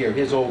be over here.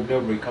 Here's Old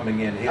Millbury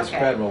coming in, here's Okay.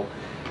 Federal.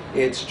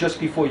 It's just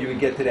before you would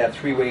get to that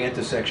three-way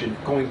intersection,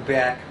 going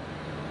back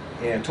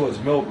and towards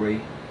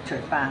Millbury. To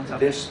Bonds,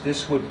 okay.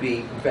 This would be,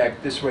 in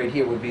fact, this right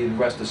here would be the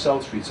rest of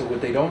South Street. So what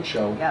they don't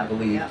show, Yeah, I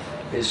believe, yeah.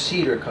 is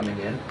Cedar coming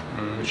in.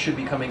 It should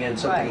be coming in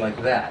something Right.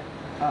 like that.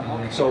 Oh,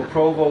 okay. So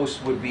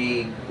Provost would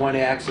be, one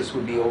axis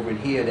would be over in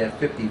here, that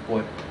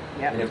 50-foot.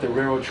 Yep. And if the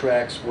railroad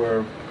tracks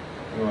were,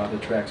 well, the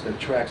tracks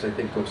I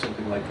think go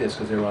something like this,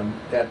 because they're on,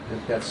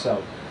 that's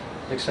south.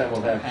 Next time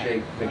we'll have Okay.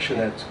 Jake make sure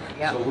Okay. that's,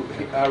 Yep. so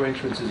our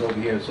entrance is over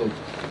here, so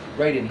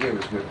right in here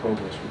is where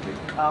Provost would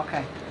be.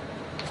 Okay.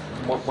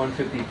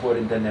 150-foot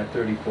and then that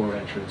 34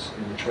 entrance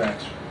in the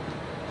tracks.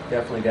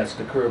 Definitely, that's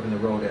the curve in the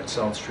road at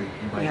South Street,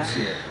 you Yeah. might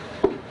see it.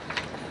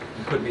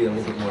 It could be a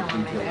little bit more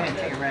detailed on Yeah,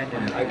 take a ride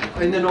down that.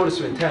 there. In the notice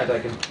of intent, I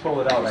can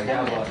pull it out, I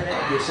have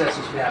the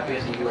assessors map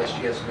and the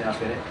USGS map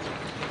in it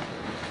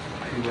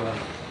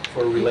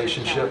for a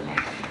relationship.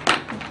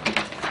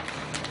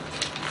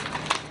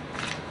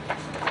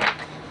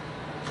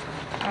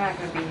 I'm not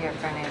gonna be here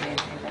for any of these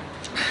either.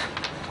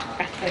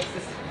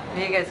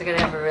 You guys are gonna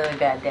have a really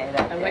bad day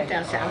that I went day.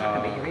 down, I'm not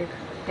gonna be here either.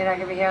 You're not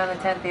gonna be here on the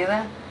 10th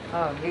either?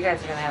 Oh, you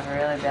guys are gonna have a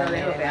really No, bad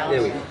they were day.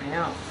 balanced. There we I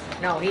know.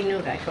 No, he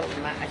knew that. I told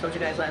him. I told you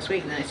guys last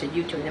week, and then I said,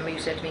 you two. And then you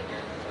said to me,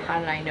 how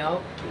did I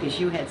know? Because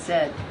you had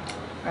said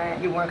Right.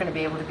 you weren't going to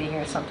be able to be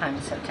here sometime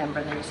in September.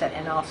 And then you said,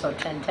 and also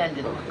 10/10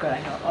 didn't look good.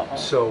 I go, uh-oh.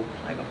 So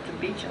I go to the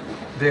beach.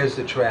 there's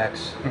the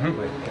tracks,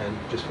 and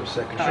just for a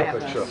second. Oh,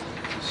 yeah. Sure.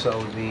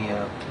 So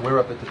we're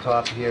up at the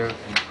top here,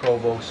 and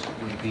Provost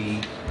would be,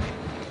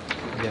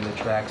 again, the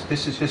tracks.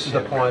 This is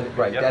the pond,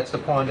 right, Yep. that's the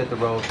pond at the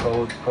road,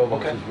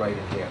 Provost Okay. is right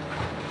in here.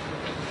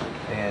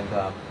 And,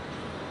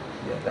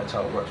 yeah, that's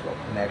how it works. Well,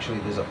 and actually,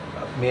 there's a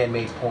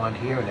man-made pond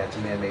here, and that's a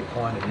man-made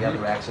pond, and the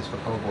other access for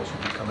Provost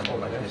would be coming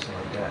in like this and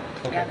like that.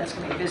 Yeah, that's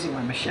going to be a busy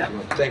one, Michelle.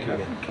 Thank you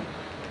again.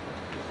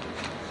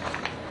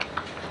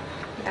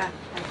 Yeah,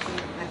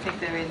 I think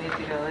that we need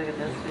to go look at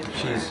this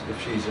before.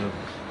 If she's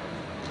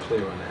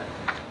clear on that.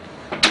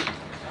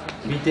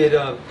 We did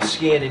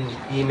scan and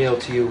email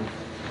to you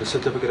the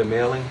certificate of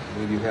mailing. I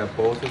believe you have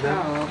both of them.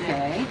 Oh,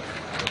 okay.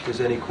 If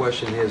there's any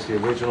question, here's the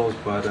originals,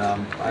 but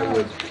I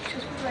would,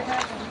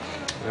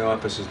 my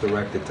office is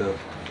directed to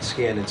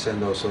scan and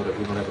send those so that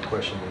we don't have a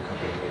question when we come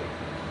to the meeting.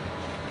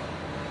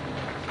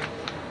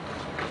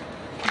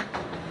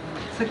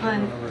 So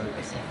Glenn,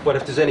 But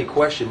if there's any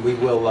question, we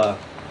will, I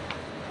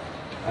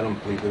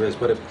don't believe there is,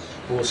 but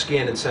we'll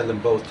scan and send them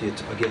both to you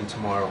again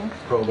tomorrow,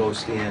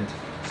 Provost and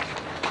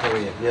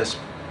Marion. Yes,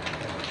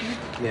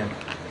 ma'am.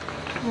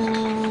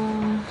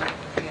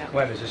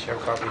 Glenn, is this your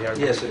copy here?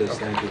 Yes, it is,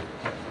 Okay. thank you.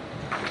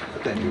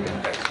 Thank you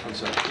again. I'm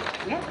sorry.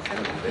 Yeah.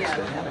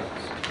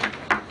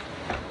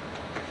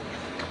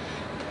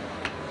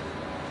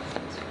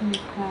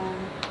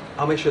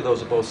 I'll make sure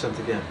those are both sent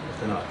again, if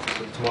they're not,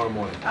 tomorrow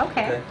morning.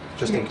 Okay.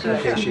 Just in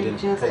case you didn't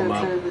pull them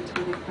out. the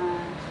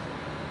 25,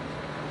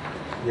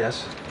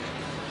 Yes?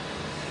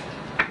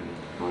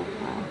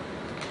 45.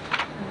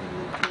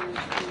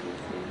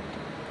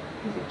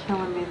 You're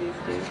killing me these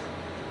days.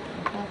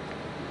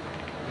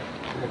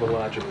 We have a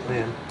larger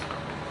plan.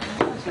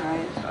 That's all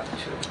right.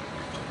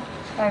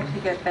 I have to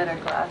get better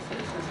glasses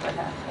is what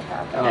has to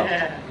happen.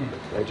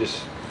 Oh, I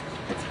just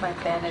It's my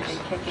vanity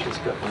kicking.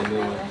 Just got my new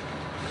one.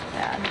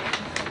 Yeah.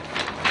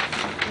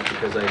 Not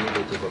because I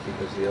needed to, but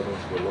because the other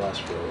ones were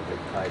lost for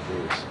like 5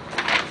 years.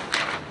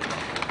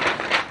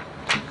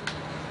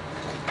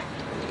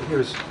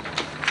 Here's,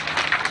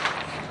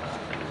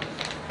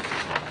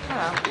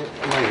 Oh, it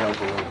might help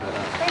a little bit.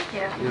 thank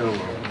you. You're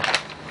welcome.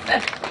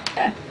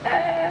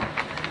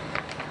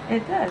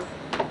 It does.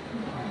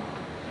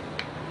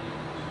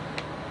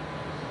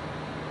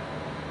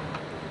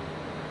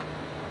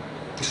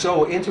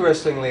 So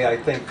interestingly, I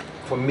think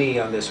for me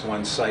on this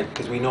one site,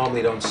 because we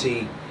normally don't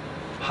see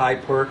high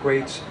perk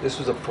rates, this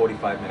was a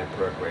 45-minute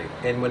perk rate.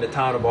 And when the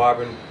town of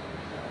Auburn,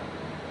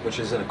 which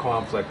is in a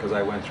conflict because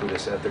I went through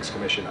this ethics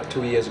commission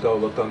 2 years ago,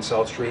 looked on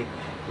South Street,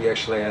 we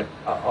actually had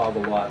all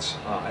the lots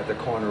at the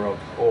corner of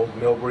Old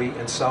Millbury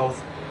and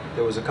South.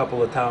 There was a couple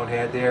the town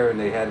had there, and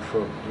they had it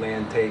for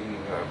land taking,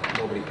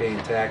 nobody paying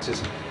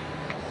taxes.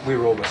 We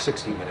were over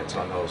 60 minutes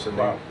on those, and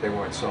Wow. they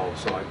weren't sold,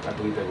 so I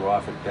believe they were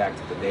offered back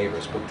to the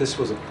neighbors. But this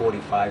was a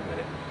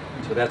 45-minute,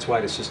 so that's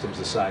why the system's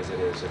the size it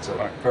is. It's a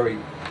Right. very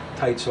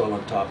tight soil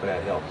on top of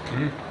that hill.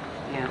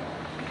 Yeah.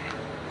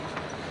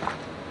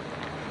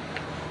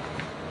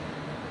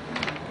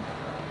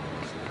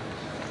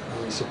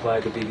 We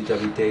supplied the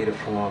BBW data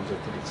forms, I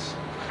think it's,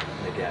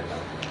 and again,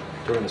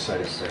 during the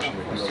site inspection,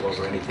 we can go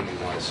over anything you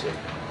want to see.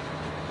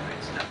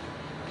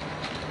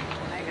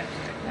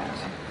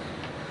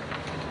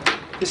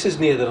 This is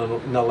near the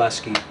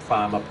Naleski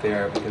farm up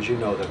there, because you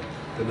know the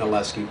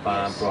Naleski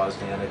farm,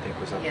 Brosnan, I think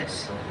was up there.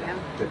 Yes, So, yeah.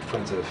 They're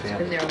friends of the Been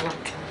family. there a long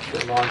time. For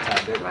a long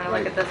time. Do you want to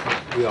look at this one?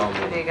 We all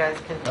Can know. you guys,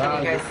 can you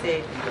guys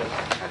see?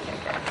 Okay,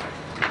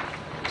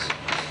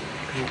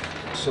 good.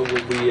 So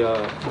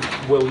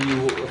will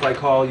you, if I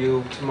call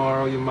you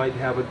tomorrow, you might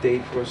have a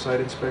date for a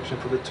site inspection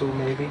for the two,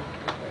 maybe?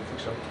 I think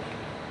so.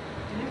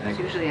 It's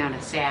usually on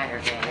a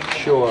Saturday.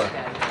 Sure.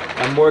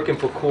 I'm working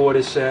for CORE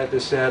this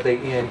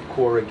Saturday and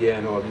CORE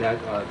again, or the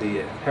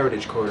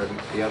Heritage CORE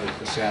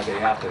the Saturday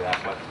after that,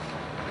 but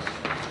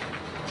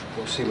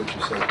we'll see what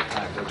you say at the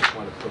time. I just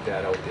want to put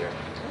that out there.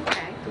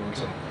 Okay. Doing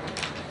some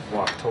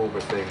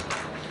Walktober thing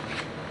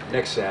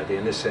next Saturday,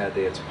 and this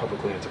Saturday it's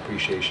Public Lands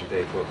Appreciation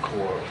Day for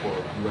CORE, for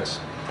U.S.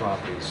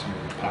 Properties,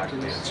 Park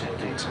Land, so we're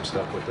doing some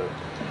stuff with the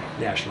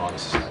National Honor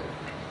Society.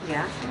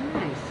 Yeah,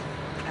 nice.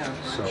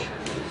 So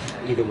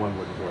either one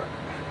wouldn't work,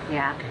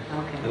 Yeah,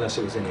 okay. unless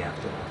it was in the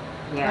afternoon.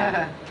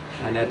 Yeah.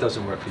 And that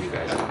doesn't work for you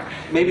guys.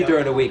 Maybe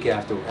during the week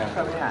after.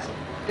 Probably not.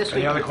 This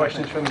Any week other was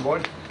questions from the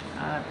board?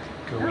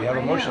 Could we have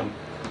a motion?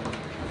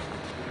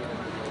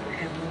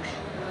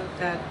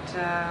 That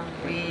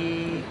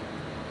we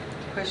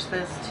push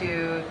this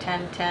to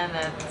 10:10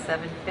 at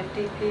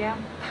 7:50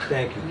 PM?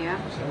 Thank you. Yeah.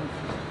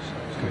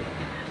 Good.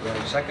 Do I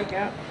have a second?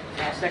 Yeah,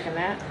 I'll second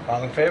that.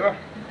 All in favor?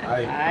 All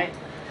right.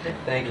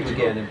 Thank you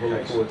again, and we'll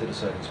look forward to the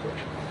site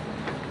inspection.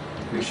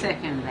 Who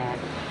seconded that?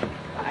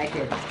 I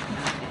did.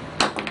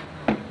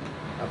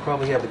 I'll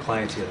probably have the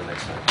clients here the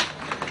next time.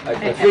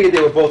 I figured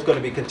they were both going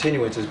to be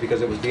continuances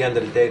because it was the end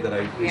of the day that I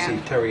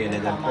received Terry and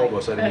then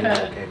Provost. I didn't even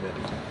know it came in.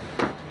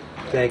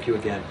 Thank you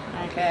again.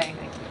 Okay.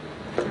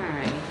 All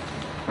right.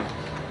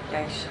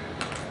 Gosh,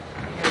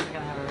 you guys are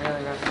gonna have a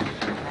really rough night.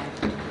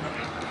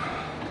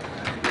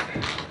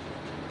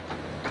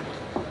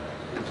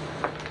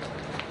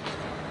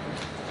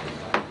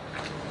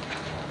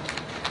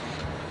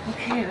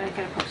 Okay, I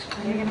gotta post.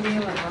 Are you gonna be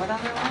able to vote on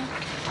that one?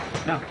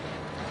 No,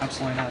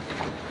 absolutely not.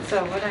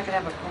 So we're not gonna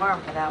have a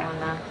quorum for that one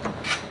then?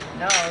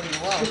 No, you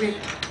won't.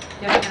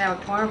 You're not gonna have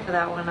a quorum for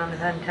that one on the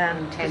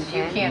 10:10. 'Cause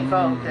you can't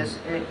vote, there's,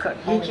 it could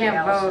He only be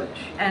can't vote,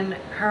 Allison. and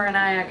her and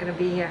I aren't gonna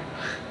be here.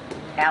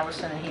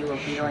 Allison and he will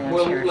be doing a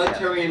Well, chair let shift.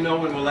 Terry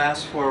know, and we'll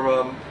ask for,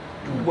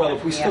 well,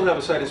 if we still have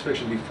a site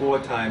inspection before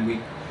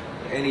time,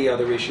 any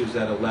other issues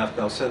that are left,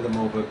 I'll send them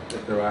over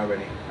if there are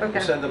any. Okay.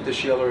 We'll send them to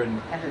Sheila,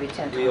 and That would be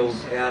we'll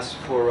 10:26. ask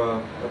for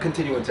a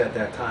continuance at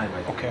that time,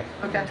 I think. Okay.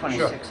 Okay.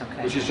 10:26,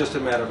 okay. Which is just a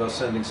matter of us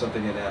sending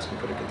something in asking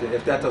for the continu,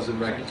 if that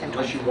doesn't,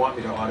 unless you want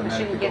me to We automatically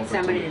shouldn't go get for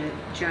somebody two. to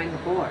join the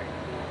board.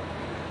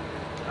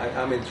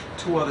 I'm in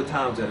 2 other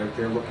towns that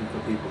they're looking for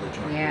people to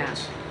join Yeah.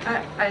 boards.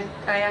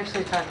 I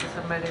actually talked to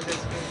somebody this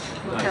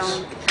week. We'll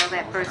Nice. tell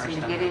that person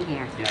to get in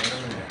here. Yeah.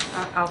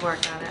 I'll work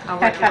on it. I'll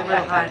work a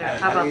little harder.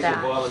 How about These that?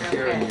 are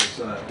volunteering Okay.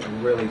 is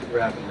really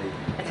rapidly.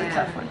 It's a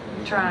tough one.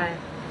 Try.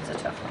 It's a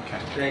tough one. Okay.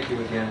 Thank you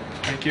again.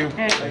 Thank you.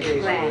 Thank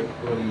you. Glenn.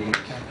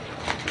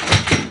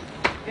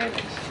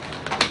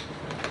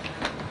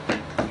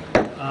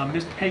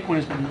 Mr. Paquin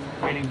has been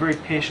waiting very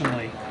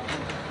patiently,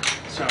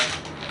 so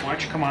why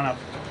don't you come on up?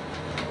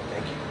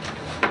 Thank you.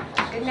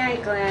 Good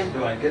night, Glenn.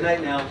 Good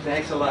night now.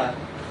 Thanks a lot.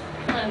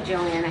 Hello,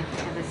 Joanna.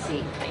 Have a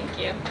seat.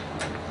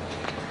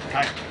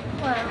 Hi.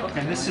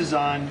 And this is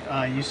on,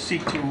 you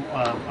seek to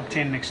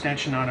obtain an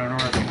extension on an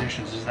order of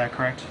conditions, is that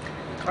correct?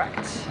 Correct.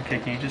 Okay,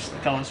 can you just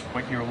tell us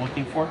what you're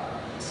looking for?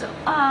 So,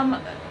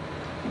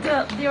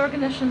 the order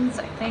conditions,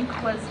 I think,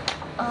 was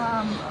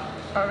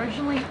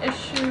originally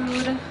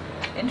issued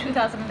in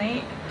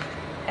 2008,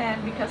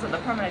 and because of the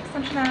Permanent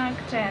Extension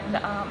Act and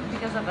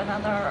because of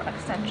another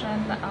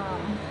extension,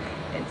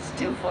 it's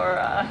due for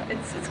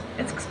it's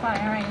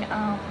expiring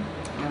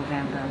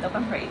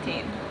November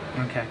 18.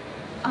 Okay.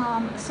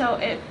 So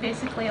it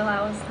basically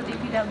allows the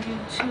DPW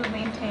to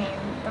maintain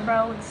the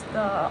roads,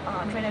 the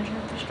drainage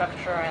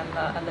infrastructure, and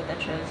the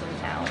ditches in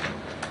town.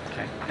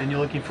 Okay, and you're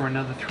looking for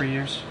another 3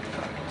 years?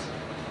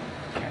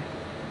 Okay.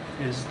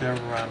 Is there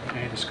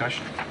any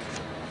discussion?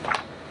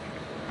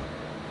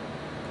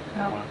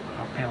 No. Well,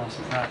 how painless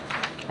is that?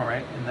 All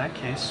right, in that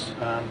case,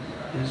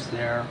 is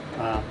there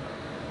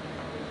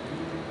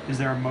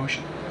a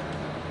motion?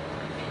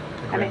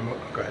 I mean-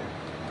 Go ahead.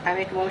 I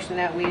make a motion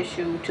that we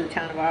issue to the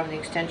town of Auburn the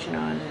extension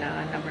on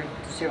number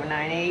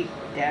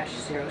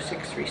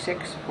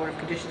 098-0636, Board of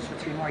Conditions for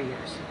 3 more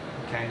years.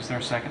 Okay, is there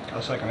a second?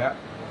 I'll second that.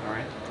 All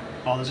right.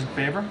 All those in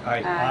favor?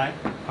 Aye. Aye.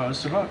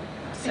 Opposed to vote?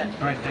 All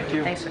right, thank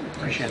you. Thanks.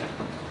 Appreciate it.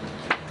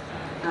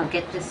 I'll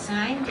get this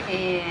signed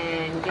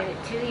and get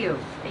it to you.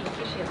 Thank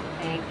you, Sheila.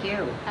 Thank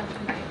you. Have a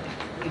good night.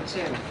 You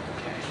too.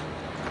 Okay.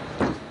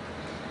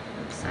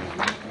 Sign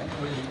that.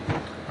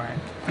 All right.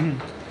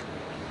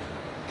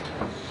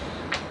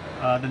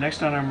 The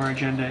next item on our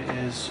agenda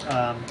is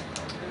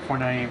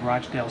 498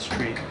 Rochdale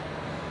Street.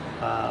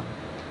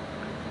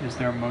 Is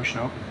there a motion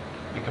open?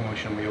 Make a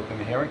motion, we open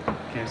the hearing.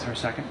 Okay, is there a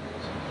second?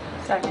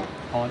 Second.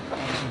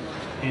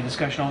 Any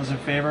discussion? All those in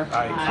favor?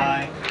 Aye.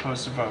 Aye.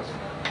 Opposed to vote.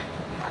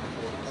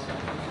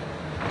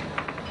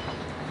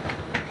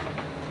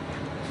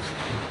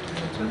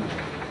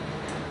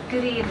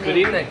 Good evening. Good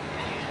evening.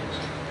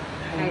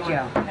 Hi,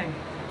 Joe.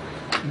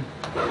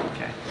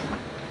 Okay.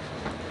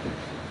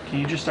 Can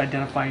you just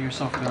identify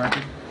yourself for the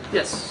record?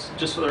 Yes,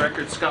 just for the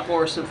record, Scott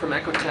Morrison from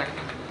Ecotech.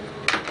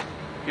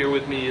 Here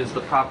with me is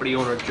the property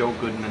owner, Joe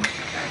Goodman.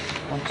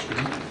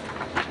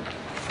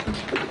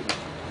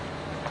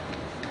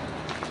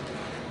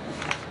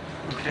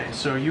 Okay,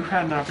 so you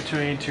had an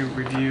opportunity to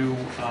review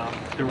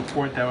the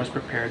report that was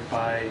prepared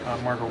by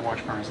Margaret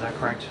Washburn, is that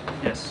correct?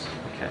 Yes.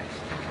 Okay.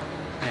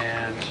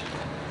 And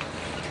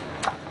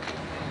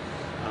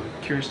I'm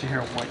curious to hear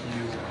what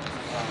you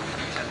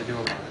intend to do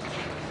about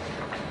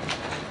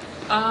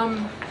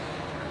it.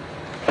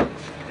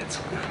 It's,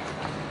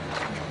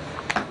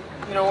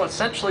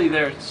 essentially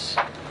there's,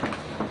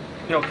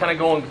 kind of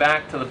going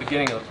back to the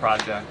beginning of the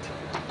project.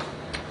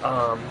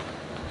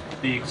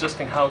 The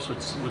existing house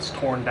was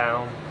torn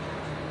down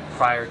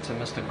prior to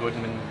Mr.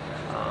 Goodman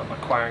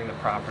acquiring the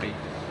property.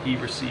 He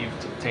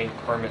obtained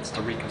permits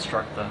to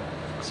reconstruct the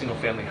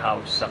single-family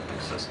house,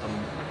 septic system,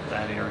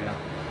 that area.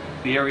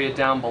 The area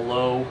down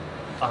below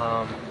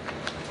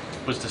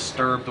was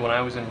disturbed when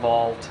I was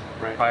involved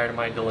prior to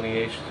my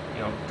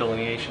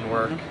delineation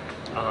work.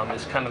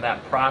 As kind of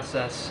that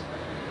process,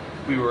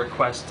 we were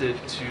requested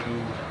to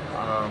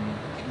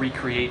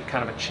recreate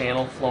kind of a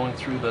channel flowing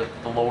through the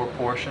lower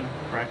portion.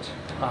 Correct.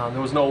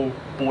 There was no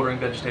bordering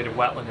vegetated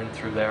wetland in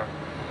through there.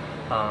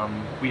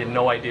 We had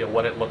no idea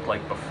what it looked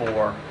like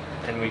before,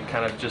 and we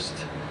kind of just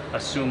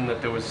assumed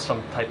that there was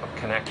some type of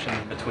connection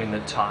between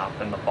the top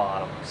and the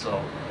bottom.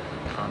 So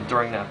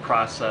during that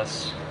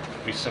process,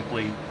 we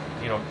simply,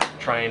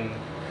 try and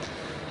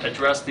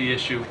address the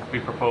issue. We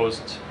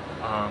proposed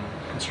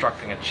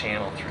constructing a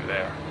channel through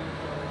there.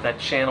 That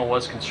channel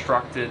was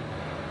constructed.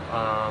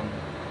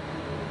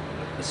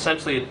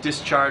 Essentially, it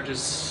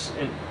discharges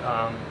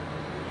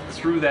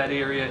through that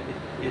area.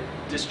 It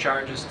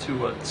discharges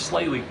to a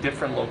slightly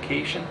different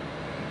location,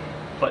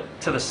 but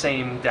to the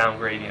same down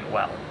gradient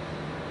well.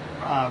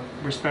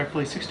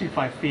 Respectfully,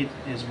 65 feet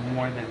is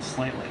more than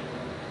slightly.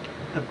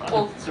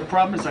 Well, the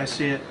problem as I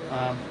see it,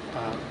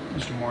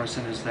 Mr.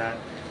 Morrison, is that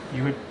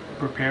you had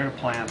prepared a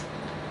plan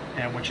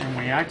and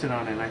we acted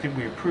on it, and I think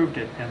we approved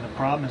it, and the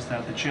problem is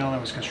that the channel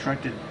that was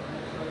constructed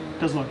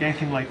doesn't look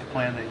anything like the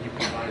plan that you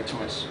provided to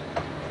us.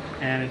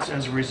 And it's,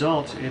 as a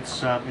result,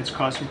 it's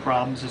caused some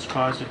problems. It's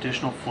caused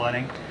additional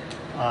flooding.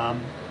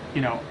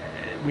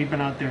 We've been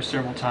out there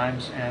several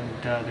times, and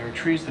there are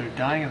trees that are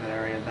dying in that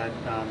area.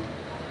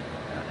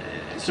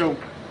 So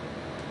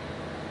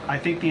I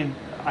think the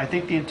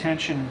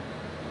intention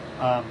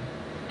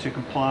to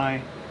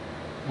comply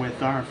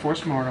with our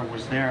enforcement order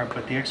was there,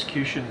 but the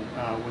execution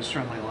was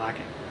certainly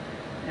lacking.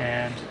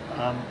 And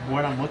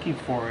what I'm looking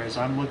for is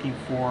I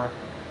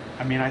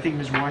think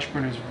Ms.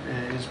 Washburn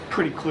is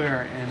pretty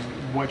clear in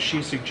what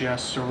she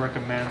suggests or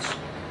recommends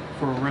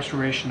for a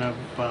restoration of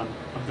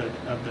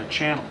the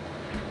channel.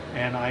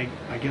 And I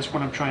guess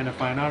what I'm trying to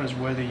find out is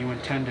whether you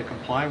intend to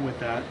comply with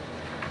that,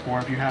 or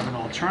if you have an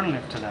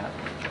alternative to that.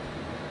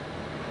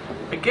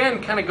 Again,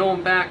 kind of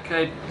going back,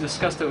 I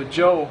discussed it with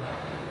Joe.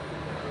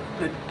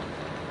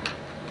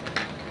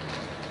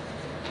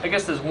 I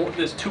guess there's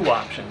two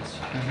options.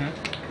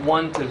 Mm-hmm.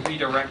 One, to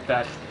redirect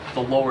the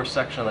lower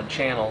section of the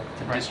channel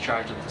to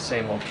discharge at the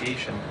same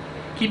location.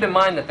 Keep in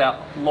mind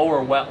that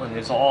lower wetland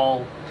is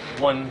all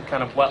one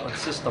kind of wetland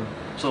system.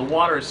 So the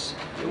water's,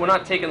 we're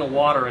not taking the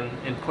water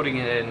and putting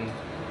it in,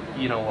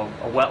 a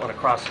wetland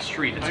across the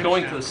street. It's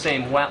going to the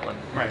same wetland.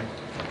 Right.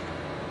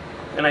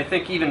 And I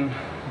think even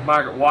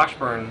Margaret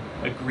Washburn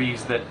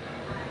agrees that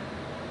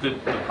the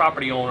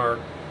property owner,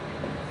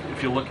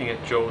 if you're looking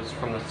at Joe's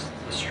from the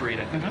street,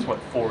 I think it's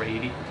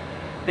 480.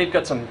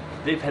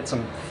 They've had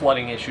some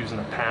flooding issues in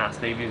the past.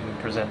 They've even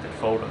presented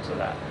photos of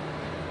that.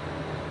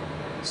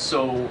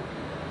 So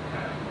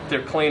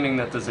they're claiming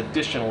that there's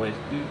additional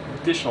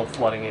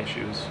flooding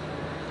issues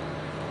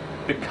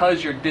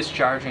because you're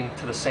discharging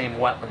to the same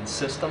wetland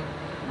system.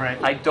 Right.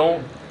 I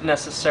don't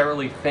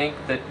necessarily think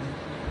that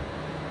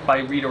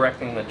by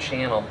redirecting the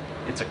channel,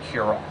 it's a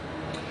cure-all.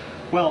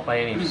 Well, by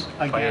any means.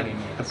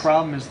 The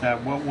problem is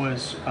that what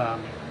was, I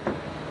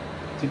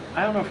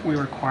don't know if we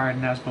required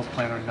an as-built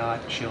plan or not,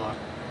 Sheila,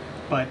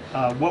 but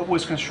what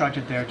was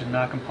constructed there did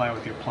not comply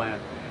with your plan.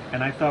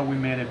 And I thought we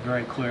made it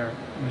very clear,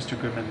 Mr.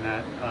 Goodman,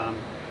 that,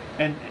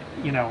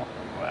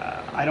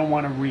 I don't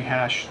want to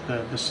rehash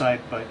the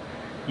site, but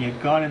you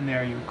had gone in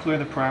there, you would clear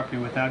the property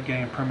without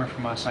getting a permit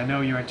from us. I know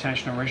your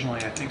intention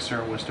originally, I think,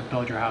 sir, was to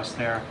build your house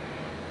there.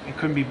 It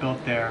couldn't be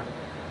built there.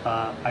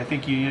 I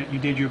think you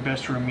did your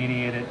best to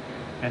remediate it.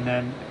 And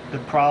then the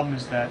problem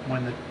is that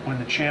when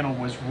the channel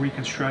was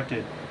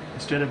reconstructed,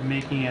 instead of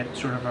making it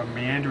sort of a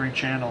meandering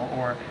channel,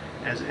 or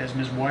as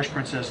Ms.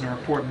 Washburn says in the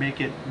report, make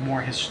it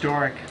more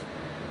historic,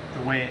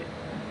 the way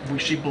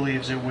she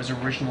believes it was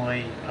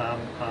originally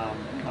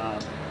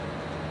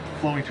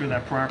flowing through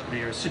that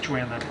property or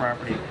situated on that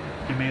property,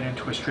 be made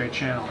into a straight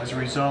channel. As a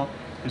result,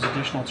 there's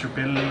additional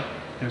turbidity.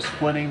 There's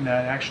flooding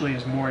that actually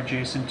is more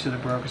adjacent to the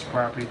Brokus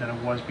property than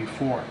it was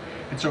before.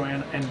 And so,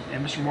 and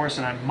Mr.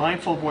 Morrison, I'm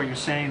mindful of what you're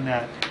saying,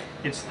 that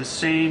it's the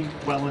same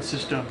wetland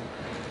system,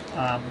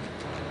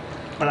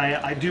 but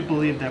I do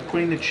believe that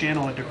putting the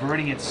channel and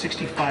diverting it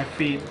 65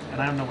 feet,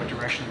 and I don't know what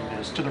direction it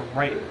is, to the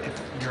right,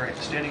 if you're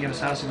standing at his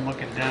house and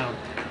looking down,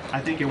 I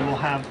think it will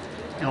have,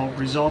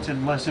 result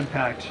in less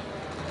impact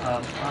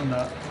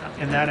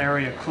in that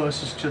area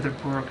closest to the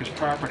Brokus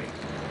property.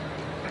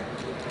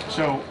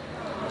 So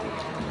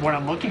what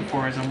I'm looking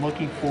for is I'm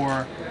looking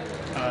for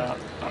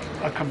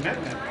a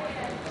commitment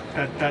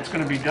that's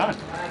going to be done.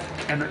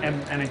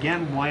 And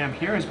again, why I'm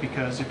here is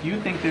because if you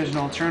think there's an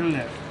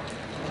alternative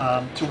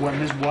to what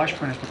Ms.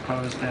 Washburn has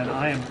proposed, then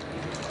I am,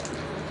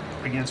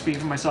 again, speaking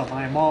for myself,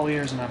 I am all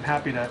ears and I'm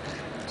happy to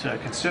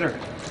consider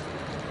it.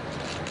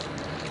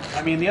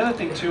 I mean, the other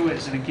thing too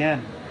is, and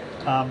again,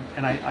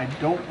 and I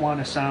don't want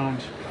to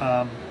sound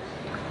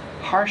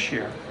harsh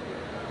here,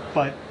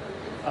 but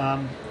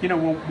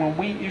when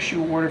we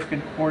issue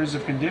orders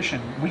of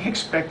condition, we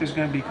expect there's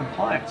going to be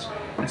compliance.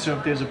 And so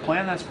if there's a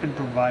plan that's been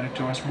provided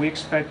to us, we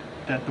expect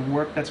that the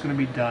work that's going to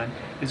be done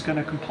is going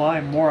to comply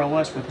more or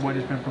less with what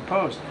has been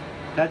proposed.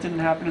 That didn't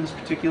happen in this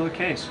particular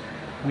case.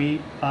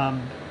 We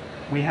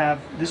have,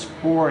 this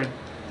board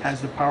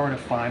has the power to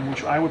fine,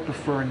 which I would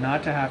prefer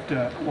not to have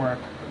to, or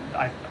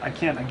I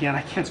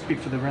can't speak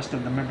for the rest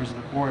of the members of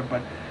the board,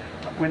 but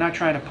we're not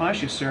trying to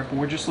punish you, sir, but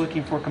we're just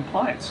looking for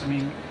compliance. I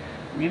mean,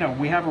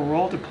 we have a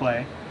role to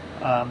play.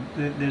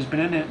 There's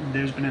been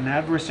an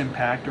adverse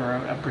impact or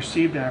a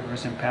perceived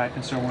adverse impact,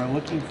 and so we're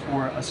looking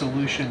for a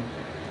solution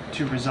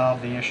to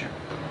resolve the issue.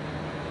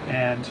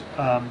 And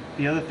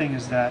the other thing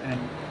is that,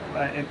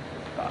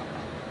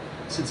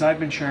 since I've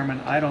been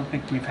chairman, I don't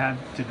think we've had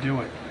to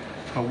do it,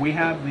 but we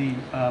have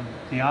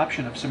the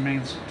option of submitting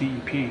this to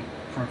DEP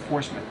for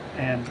enforcement,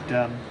 and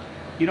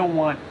you don't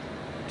want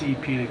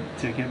DEP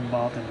to get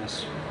involved in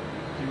this.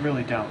 You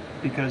really don't,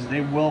 because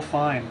they will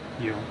fine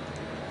you,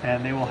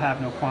 and they will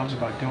have no qualms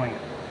about doing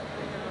it.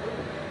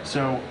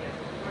 So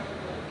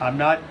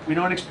we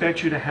don't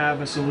expect you to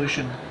have a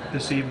solution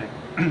this evening,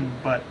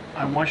 but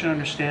I want you to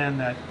understand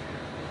that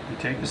we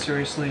take this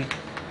seriously,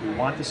 we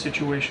want the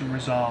situation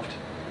resolved,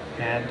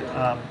 and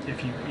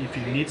if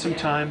you need some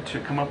time to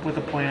come up with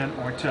a plan,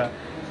 or to,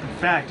 in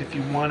fact, if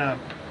you want to,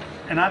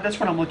 and that's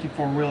what I'm looking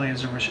for really,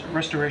 is a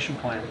restoration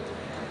plan,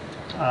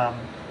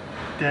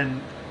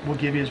 then we'll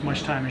give you as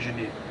much time as you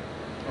need.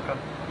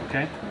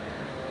 Okay?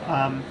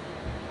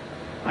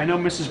 I know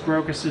Mrs.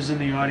 Brokus is in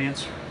the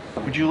audience.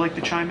 Would you like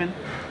to chime in?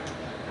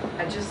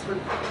 I just would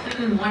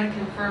want to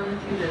confirm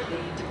with you that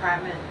the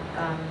department,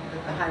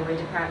 that the highway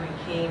department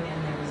came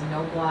and there was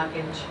no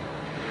blockage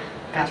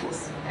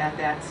at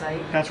that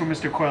site. That's what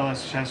Mr. Coyle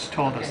has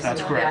told us.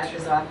 That's so correct. That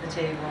is off the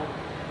table.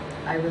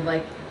 I would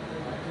like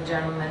the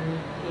gentleman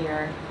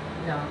here,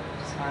 no,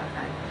 it's not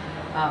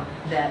fine,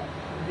 that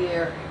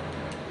there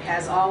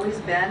has always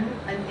been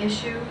an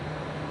issue,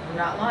 I'm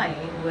not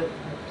lying, with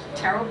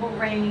terrible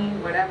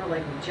rain, whatever,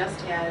 like we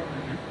just had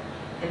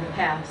in the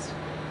past.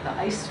 The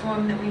ice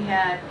storm that we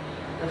had,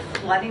 the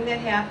flooding that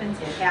happens,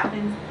 it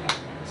happens, and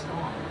it's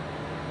gone.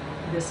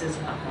 This is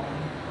not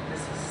going,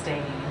 this is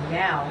staying. And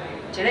now,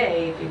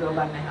 today, if you go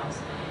by my house,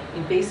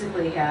 you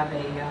basically have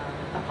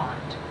a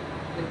pond,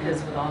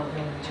 because with all the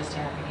rain we just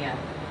had again,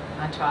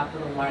 on top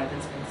of the water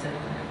that's been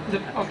sitting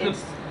there. The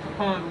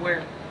pond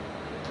where?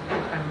 In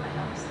front of my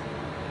house.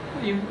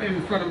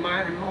 In front of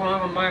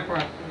on my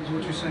property is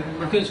what you're saying.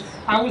 Because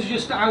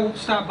I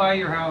stopped by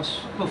your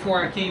house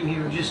before I came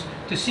here just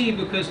to see,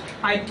 because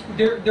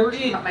there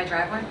is. Up my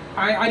driveway?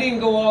 I didn't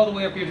go all the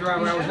way up your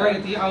driveway. I was right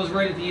at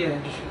the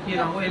edge.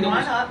 And come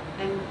on up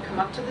and come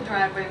up to the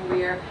driveway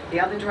where the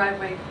other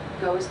driveway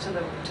goes to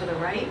the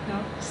right.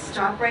 No.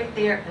 Stop right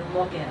there and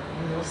look in,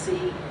 and you'll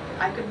see.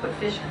 I could put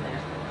fish in there.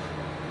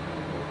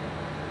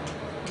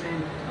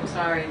 I'm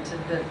sorry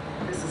that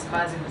this is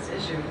causing this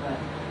issue, but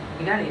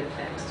we gotta get it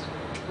fixed.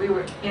 We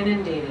were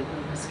inundated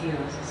with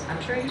mosquitoes.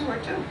 I'm sure you were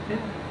too. Yeah.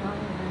 Well,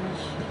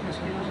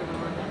 mosquitoes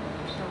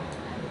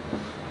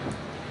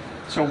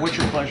are So what's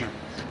your pleasure?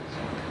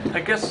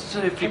 I guess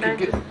if you Can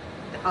could I get...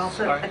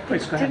 Also, Sorry. I think,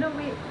 Please, go ahead.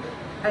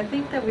 I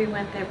think that we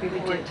went there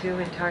before too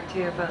and talked to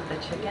you about the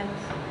chickens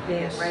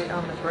being right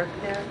on the brook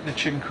there. The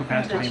chicken coop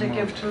has to The be chicken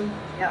moved. coop.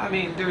 I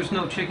mean, there's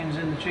no chickens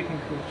in the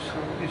chicken coop,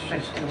 so it's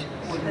just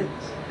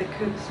The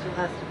coop still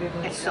has to be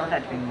moved. It still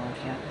had to be moved,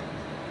 yeah.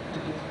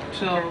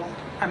 So,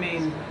 I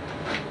mean,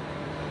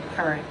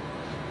 all right.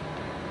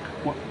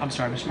 I'm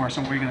sorry, Ms.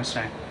 Morrison, what were you going to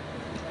say?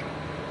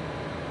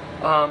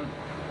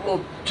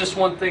 Well, just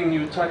one thing,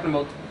 you were talking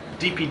about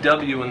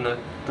DPW and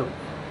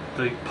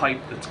the pipe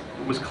that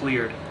was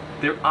cleared.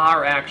 There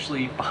are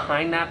actually,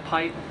 behind that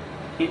pipe,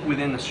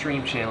 within the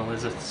stream channel,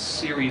 there's a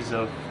series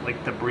of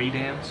like debris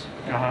dams.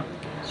 Uh-huh.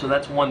 So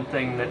that's one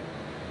thing that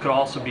could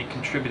also be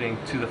contributing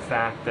to the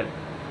fact that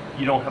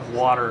you don't have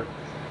water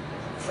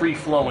free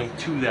flowing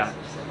to that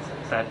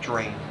that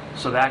drain.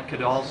 So that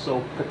could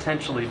also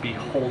potentially be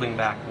holding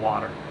back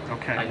water.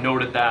 Okay. I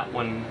noted that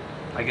when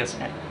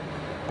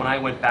I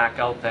went back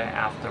out there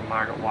after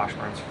Margaret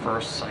Washburn's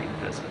first site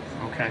visit.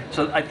 Okay.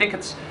 So I think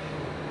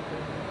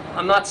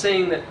I'm not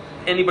saying that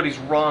anybody's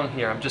wrong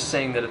here, I'm just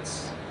saying that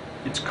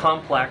it's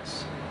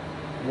complex.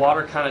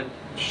 Water kind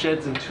of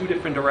sheds in two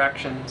different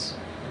directions.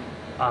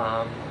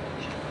 But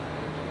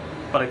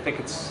I think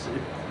it's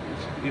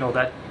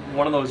that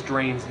one of those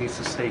drains needs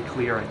to stay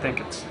clear. I think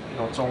it's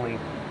only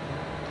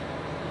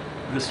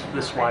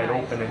this wide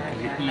open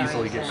and can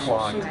easily get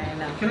clogged.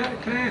 Can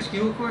I ask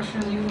you a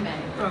question? You may.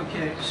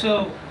 Okay,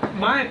 so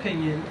my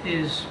opinion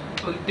is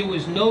there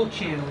was no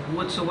channel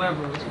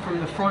whatsoever from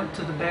the front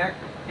to the back,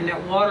 and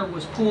that water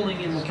was pooling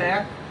in the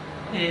back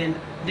and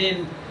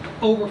then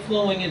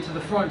overflowing into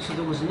the front, so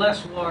there was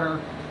less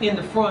water in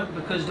the front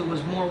because there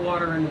was more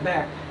water in the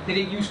back. Did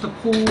it used to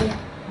pool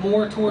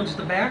more towards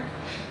the back?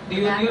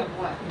 The back of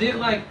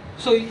what?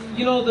 So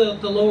you know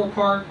the lower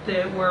part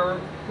that where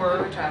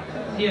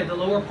yeah, the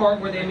lower part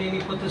where they made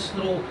me put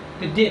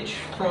the ditch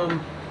from,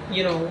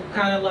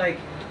 kind of like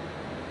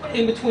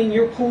in between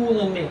your pool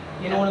and me.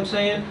 You know what I'm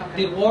saying?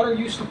 Okay. Did water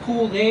used to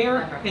pool there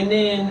Never. and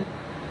then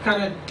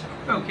kind of,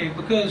 okay,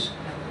 because,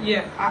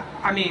 yeah,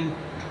 I mean,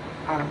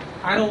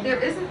 I don't, There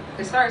isn't,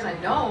 as far as I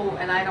know,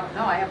 and I don't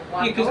know, I haven't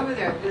walked 'cause- over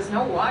there, there's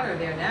no water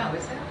there now,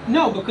 is there?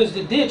 no, because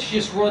the ditch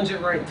just runs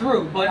it right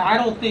through, but I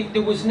don't think,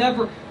 there was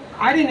never,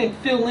 I didn't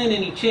fill in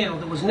any channel,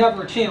 there was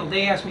never a channel.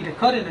 They asked me to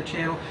cut in a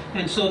channel,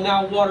 and so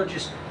now water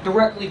just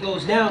directly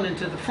goes down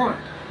into the front.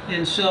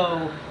 And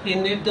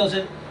it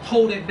doesn't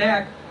hold it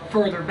back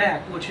further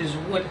back, which is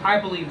what I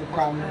believe the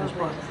problem is,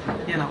 but,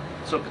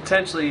 So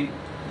potentially,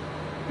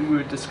 we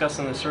were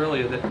discussing this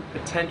earlier, that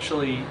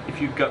potentially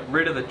if you got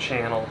rid of the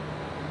channel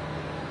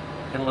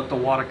and let the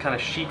water kind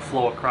of sheet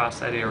flow across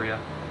that area,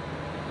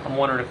 I'm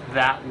wondering if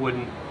that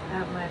wouldn't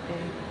That might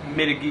be.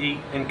 mitigate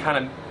and kind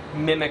of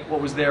mimic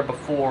what was there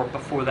before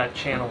that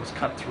channel was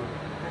cut through.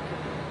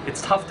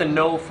 It's tough to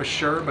know for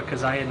sure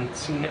because I hadn't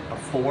seen it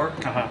before,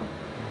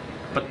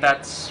 but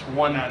that's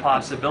one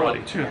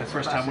possibility. Too, the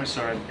first time we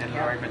saw it, it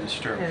had already been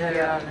disturbed.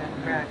 Yeah,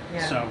 correct,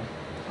 yeah. So,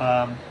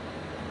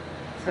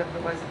 So if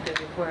it wasn't there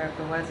before, if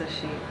it was a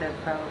sheet, that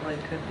probably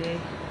could be.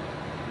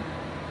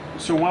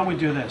 so why don't we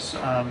do this?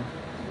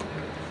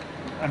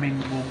 I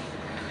mean,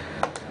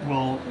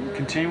 we'll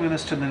continue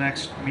this to the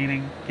next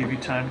meeting, give you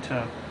time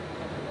to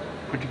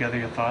put together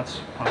your thoughts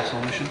on a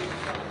solution.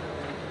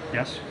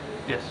 Yes?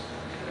 Yes.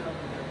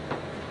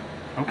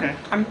 Okay.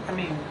 I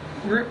mean,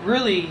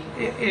 really,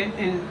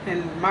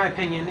 in my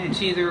opinion,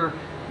 it's either,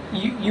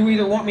 you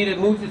either want me to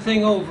move the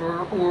thing over,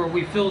 or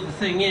we fill the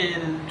thing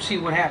in and see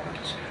what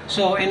happens.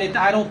 So,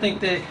 I don't think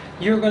that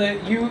you're gonna,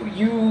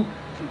 you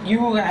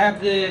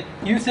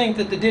think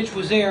that the ditch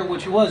was there,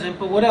 which it wasn't,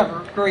 but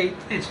whatever, great,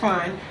 it's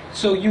fine.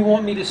 So you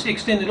want me to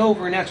extend it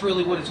over, and that's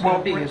really what it's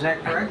gonna be, is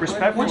that correct?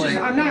 Respectfully, Which is,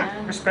 I'm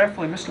not.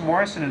 respectfully, Mr.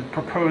 Morrison has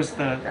proposed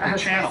the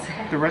channel,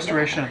 the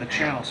restoration of the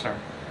channel, sir.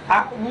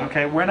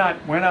 Okay, we're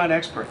not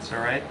experts, all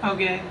right?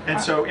 Okay. And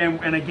so,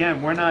 and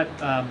again, we're not,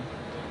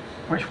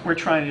 we're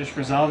trying to just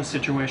resolve the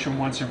situation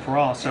once and for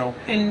all. So,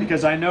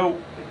 because I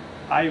know,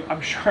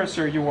 I'm sure,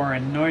 sir, you are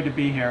annoyed to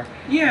be here.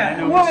 Yeah,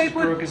 And I know well, Mrs.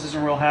 Brooks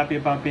isn't real happy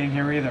about being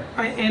here either.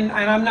 And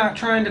I'm not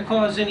trying to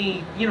cause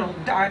any,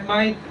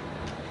 my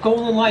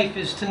goal in life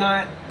is to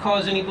not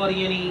cause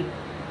anybody any,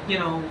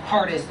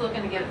 heartache. Just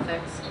looking to get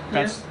it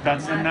fixed.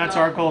 That's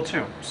our goal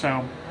too.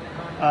 So,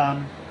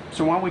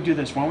 so why don't we do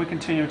this? Why don't we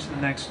continue to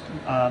the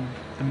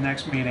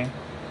next meeting,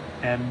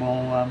 and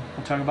we'll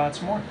talk about it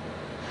some more.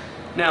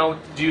 Now,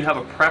 do you have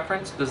a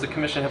preference? Does the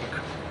commission have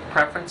a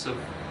preference of,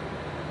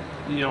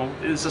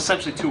 it's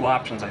essentially two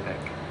options, I think,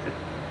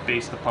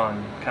 based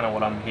upon kind of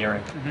what I'm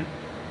hearing,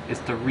 is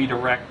to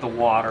redirect the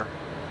water.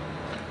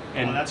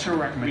 And Well, that's her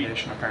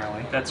recommendation,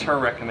 apparently. That's her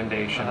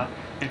recommendation.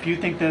 If you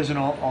think there's an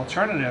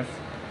alternative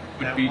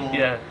that Would be- will,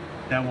 yeah.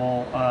 that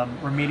will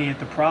remediate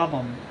the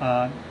problem,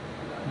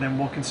 then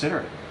we'll consider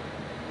it.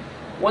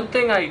 One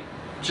thing I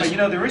But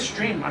there is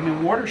stream. I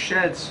mean, water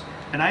sheds,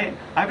 and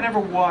I've never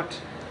walked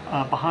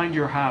behind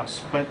your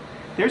house, but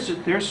there's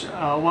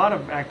a lot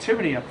of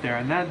activity up there,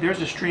 and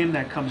there's a stream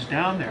that comes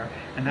down there,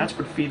 and that's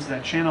what feeds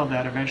that channel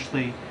that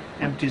eventually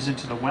empties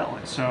into the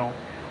wetland. So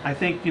I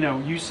think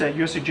you said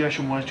your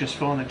suggestion was just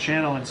fill in the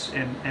channel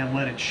and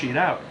let it sheet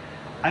out.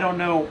 I don't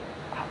know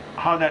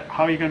how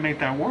you're going to make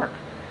that work.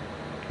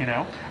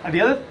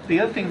 The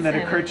other thing that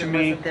occurred to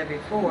me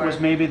was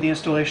maybe the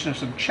installation of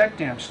some check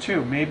dams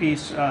too. Maybe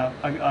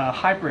a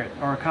hybrid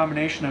or a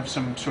combination of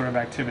some sort of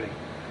activity.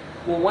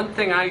 Well, one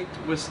thing I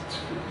was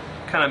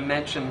kind of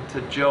mentioned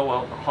to Joe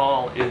out in the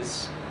hall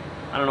is,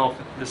 I don't know if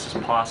this is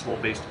possible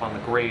based upon the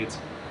grades,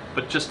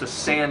 but just to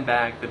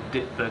sandbag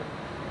the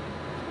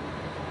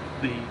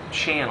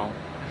channel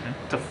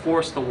to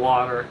force the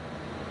water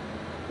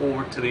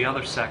over to the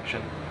other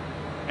section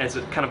as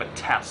a kind of a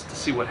test to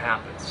see what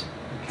happens,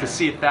 to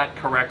see if that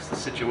corrects the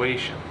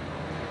situation.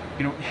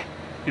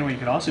 What you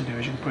could also do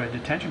is you can put a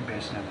detention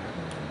basin in there,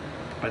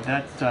 but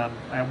that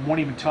I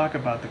won't even talk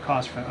about the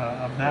cost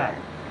of that.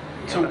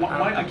 So Yeah, but I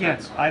don't think again,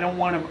 that's- I don't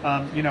want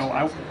to, you know,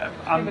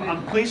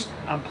 I'm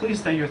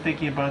pleased that you're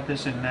thinking about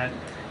this and that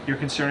you're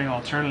considering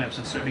alternatives.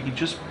 And so if you can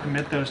just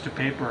commit those to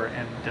paper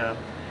and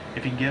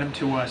if you can get them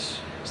to us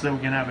so that we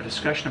can have a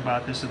discussion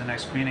about this at the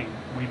next meeting,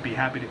 we'd be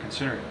happy to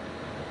consider it.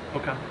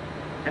 Okay.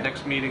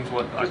 Next meeting's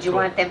what, October? Did you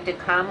want them to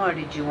come, or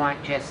did you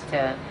want just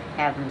to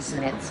have them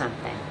submit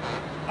something?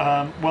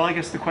 Well, I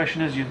guess the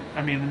question is,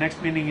 the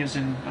next meeting is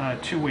in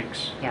 2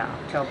 weeks. Yeah,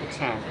 October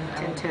 10th.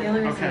 The only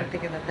reason Okay. I'm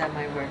thinking that that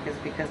might work is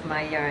because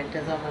my yard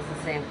does almost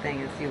the same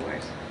thing as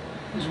yours.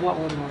 Is what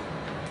would work.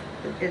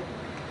 It,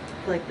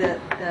 like that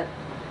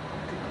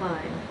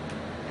decline,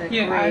 that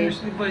Yeah, I grade,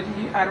 understand, but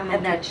I don't know.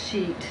 and that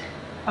sheet,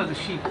 Oh, the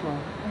sheet flow,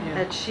 yeah.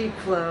 that sheet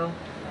flow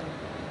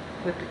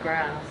with the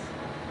grass.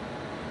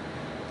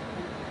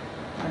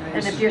 I mean, And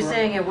this if is you're rough.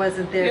 saying it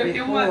wasn't there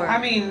It was, before.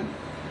 I mean,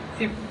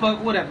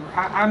 but whatever.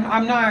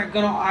 I'm not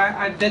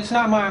gonna. That's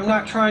not my. I'm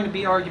not trying to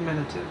be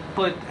argumentative.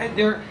 But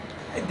there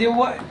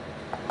was.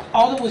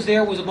 All that was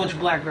there was a bunch of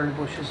blackberry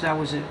bushes. That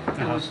was it.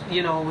 It was,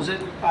 it was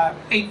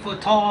 8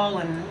 foot tall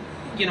and,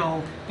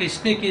 as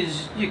thick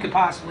as you could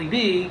possibly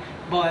be.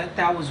 But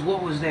that was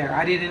what was there.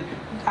 I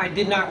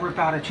did not rip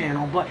out a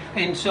channel. But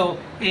and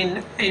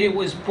it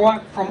was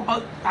brought from.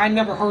 I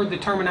never heard the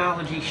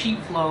terminology sheet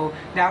flow.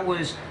 That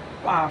was.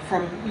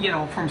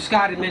 From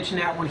Scott had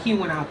mentioned that when he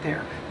went out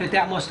there,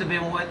 that must have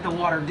been what the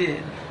water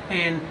did.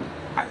 And,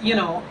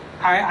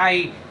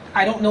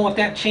 I don't know if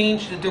that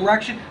changed the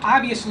direction.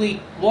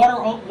 Obviously,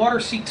 water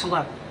seeks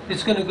level.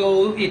 It's going to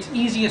go its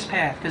easiest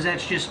path because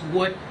that's just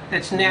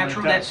that's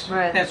natural. does.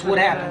 That's what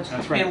happens.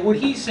 That's right. And what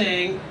he's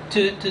saying,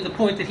 to the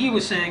point that he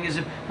was saying, is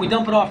if we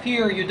dump it off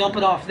here, you dump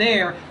it off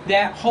there,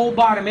 that whole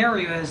bottom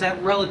area is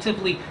at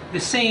relatively the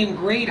same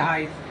grade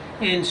height.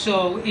 And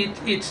so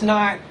it's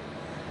not...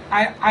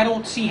 I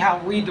don't see how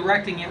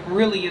redirecting it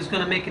really is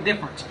going to make a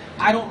difference.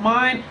 I don't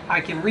mind. I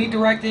can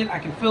redirect it. I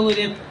can fill it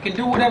in. I can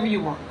do whatever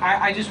you want.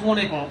 I just want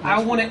it. Well,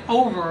 I want it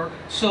over.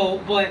 So,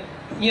 but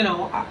I mean,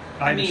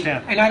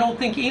 understand. and I don't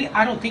think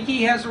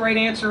he has the right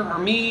answer, or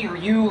me, or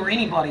you, or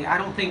anybody. I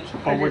don't think.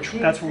 But But if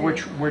that's he's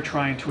what we're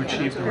trying to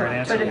achieve the right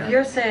answer. But if here.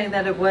 you're saying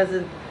that it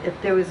wasn't, if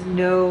there was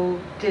no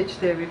ditch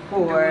there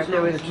before, if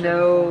there was ditch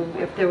there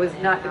if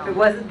it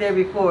wasn't there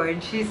before,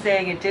 and she's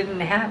saying it didn't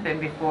happen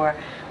before,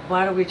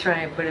 why don't we try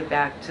and put it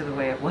back to the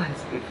way it was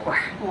before?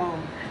 Well,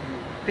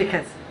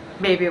 Because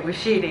maybe it was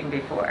sheeting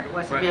before.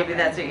 Right. Maybe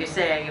that's what you're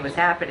saying, it was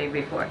happening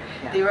before.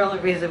 The only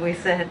reason we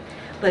said,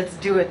 let's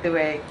do it the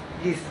way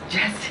you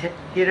suggested,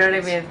 you know what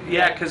I mean?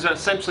 Yeah, because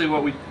essentially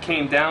what we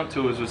came down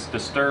to was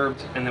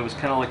disturbed, and there was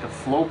kind of like a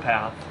flow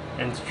path.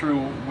 And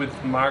through with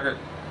Margaret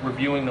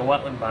reviewing the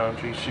wetland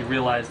boundaries, she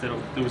realized that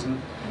there was,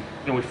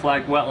 we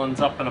flagged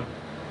wetlands up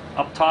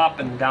top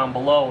and down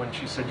below, and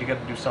she said you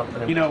got to do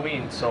something in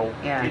between. So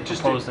Yeah. we It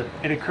just proposed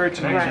it occurred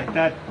to me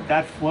Right.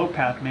 that flow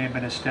path may have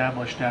been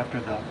established after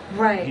he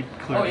Right,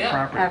 cleared Oh, the yeah.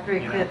 property. after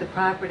he cleared the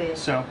property.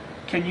 So,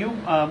 can you?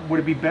 Would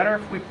it be better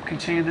if we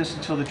continue this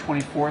until the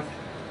 24th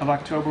of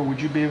October?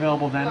 Would you be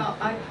available then? Well,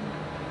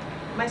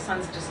 my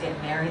son's just getting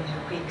married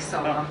that week, so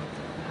Oh.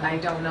 I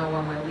don't know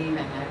when we're leaving.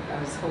 I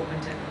was hoping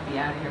to be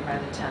out of here by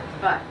the 10th,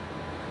 but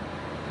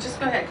just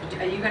go ahead.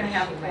 Are you going to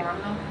have a forum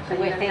though? So Are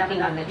you we're gonna have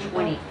thinking on the enough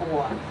people?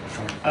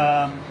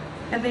 24th.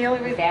 And the only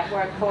Would reason... that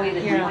work for you, the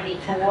Here,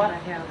 24th?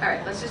 All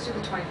right, let's just do the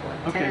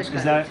 24th. Okay, is is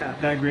gonna that be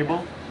tough. that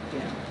agreeable?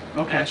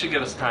 Okay, That should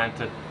give us time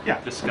to Yeah.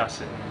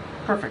 discuss it.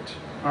 perfect.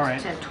 All right.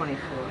 10/24.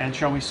 And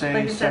shall we say?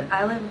 Like I said,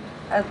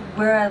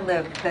 where I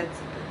live,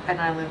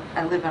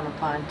 I live on a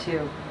pond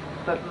too,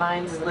 but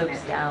mine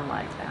slopes down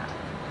like that.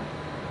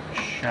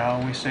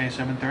 Shall we say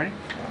 7:30?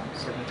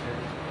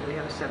 7:30. We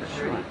have a 7:30.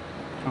 Sure.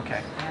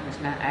 Okay.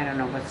 I don't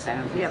know what's, I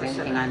don't think We have there's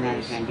a anything on that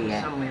 7:30 agenda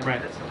yet. somewhere.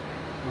 Right.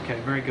 Okay.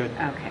 Very good.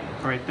 Okay.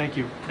 All right. Thank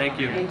you. Thank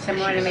you. And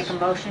someone want to make a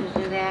motion to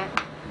do that?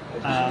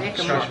 Make a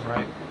Discussion,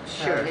 right?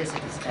 Sure, it is a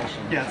discussion.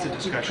 Yeah, it's a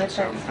discussion,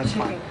 so that's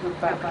fine.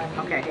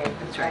 Okay,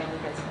 that's right.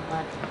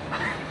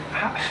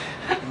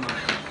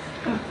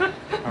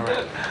 All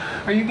right.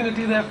 are you going to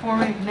do that for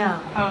me? No,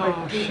 Oh,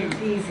 but shoot.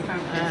 it's easy.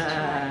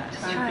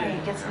 Just try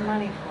and get some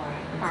money for it.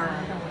 It's All right.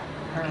 not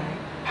a- All right. okay?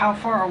 How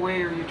far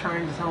away are you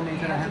trying to tell me You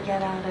that I have have to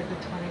get out of the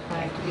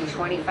 25 Be feet.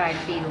 25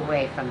 feet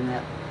away from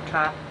the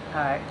top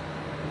part,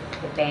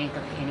 the bank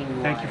of any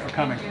water. Thank you for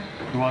coming.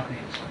 You're welcome.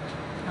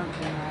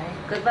 Okay, all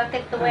right. Good luck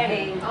at the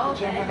wedding. Oh, You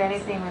can't have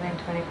anything within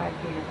 25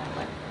 feet of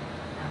that.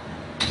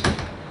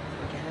 Nothing.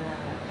 Get it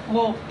out.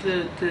 Well,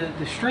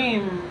 the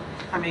stream,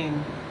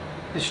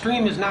 the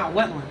stream is not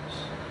wetlands,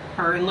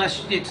 or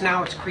unless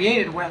it's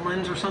created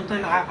wetlands or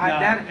something.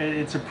 No,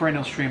 it's a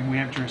perennial stream. We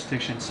have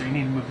jurisdiction, so you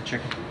need to move the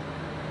chicken.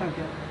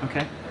 Okay.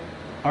 Okay?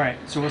 All right,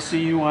 so we'll see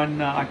you on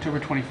October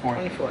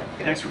 24th. 24th.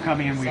 Thanks for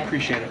coming in, we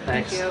appreciate it.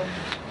 Thank you.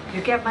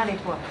 You get money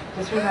for it.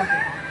 Just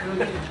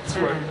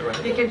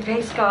remember. You can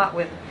pay Scott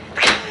with.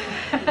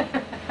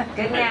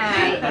 Good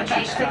night.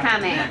 Thanks for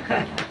coming.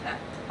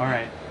 All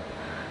right.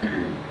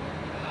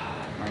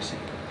 Mercy.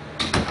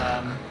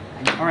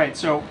 All right,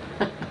 so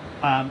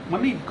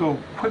let me go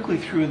quickly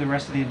through the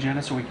rest of the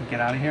agenda so we can get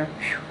out of here.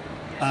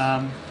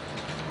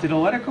 Did a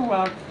letter go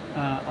out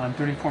on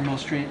 34 Mill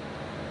Street.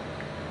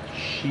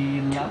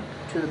 Sheila,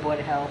 To the Board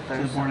of Health or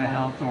to the Board of someone-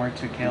 Health, or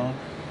to Caleb.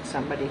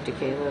 Somebody to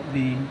Caleb.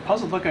 The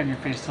puzzled look on your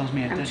face tells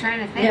me it I'm did. trying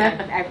to think,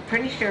 Yeah. I'm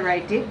pretty sure I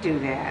did do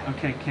that.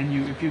 Okay, can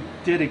you, if you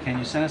did it, can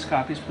you send us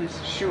copies, please?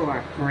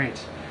 Sure.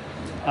 Great.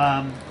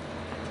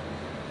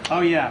 Oh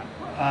yeah,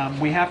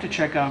 we have to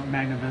check out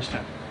Magna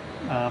Vista.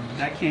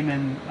 That came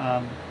in,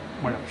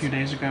 what, a few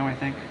days ago, I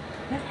think.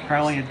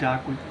 Apparently a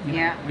dock,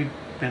 Yeah. we've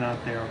been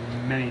out there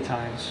many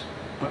times,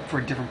 but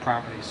for different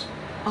properties.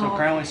 So Oh,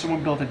 apparently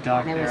someone built a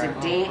dock There was there.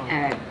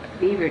 a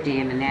beaver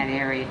dam in that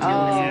area too.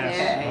 Oh, Yes.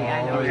 okay,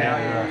 I know Oh,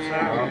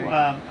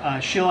 that. yeah.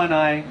 Sheila and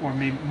I, or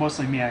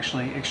mostly me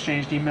actually,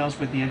 exchanged emails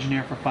with the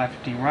engineer for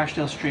 515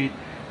 Rochdale Street.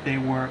 They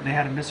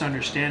had a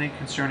misunderstanding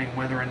concerning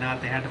whether or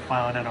not they had to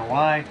file an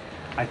NOI.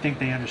 I think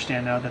they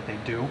understand now that they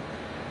do.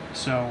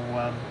 So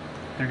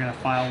they're going to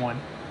file one,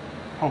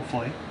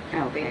 hopefully,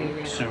 Okay.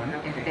 soon.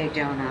 If they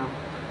don't, I'll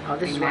Oh,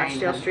 this is remind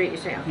Rochdale them. Street, you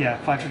say? Yeah,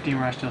 515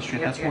 Rochdale Street.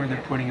 Yep, That's yep, where they're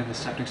yep. putting in the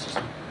septic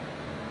system.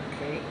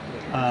 Okay,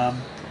 yeah.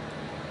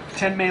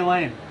 10 May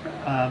Lane,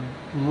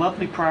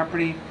 lovely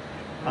property.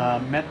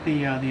 Met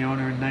the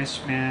owner, nice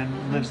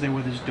man, lives there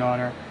with his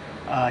daughter.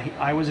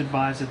 I was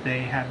advised that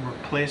they had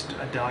replaced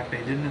a dock. They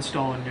didn't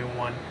install a new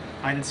one.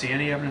 I didn't see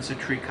any evidence of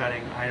tree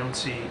cutting. I didn't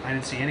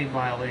see any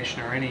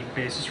violation or any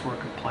basis for a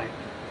complaint.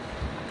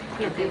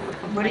 Yeah, they were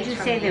What did you complaints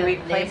from say, they the-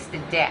 replaced the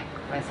deck?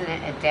 Wasn't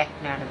it a deck,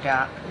 not a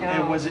dock?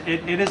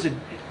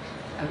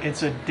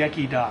 It's a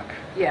decky dock.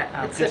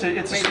 Yeah. It's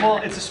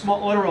a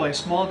small, literally a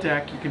small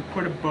deck. You can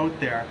put a boat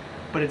there,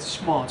 but it's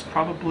small. It's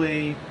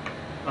probably,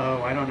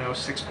 I don't know,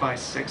 6 by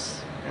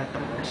 6 at the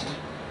most.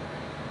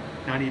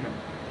 Not even.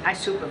 I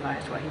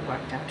supervised while he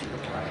walked out to the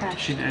door.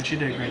 She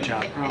did a great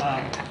job.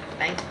 Okay.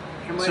 Thanks.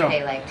 And what So-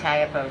 did they, like,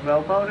 tie up a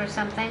rowboat or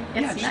something?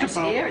 Yeah, It's just a nice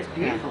boat. here, it's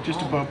beautiful. Just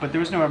a home. boat, but there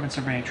was no evidence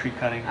of any tree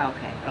cutting.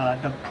 Okay.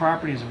 The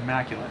property is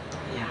immaculate.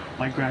 Yeah,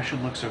 My grass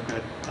should look so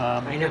good.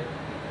 I know.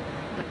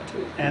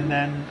 And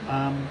then,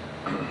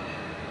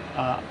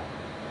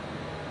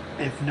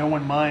 if no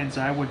one minds,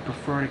 I would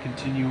prefer to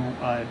continue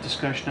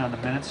discussion on the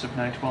minutes of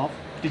 9/12.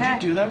 Did you Okay.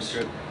 do those?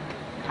 Good.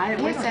 I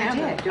we Yes, don't I have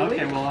did. that, do we?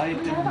 Okay, well, I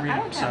didn't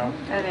read it, so.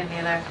 I didn't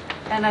either.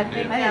 And I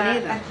think, I didn't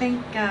either. I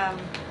think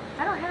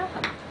I don't have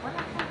them. What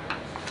do I have?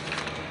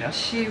 Yes?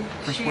 she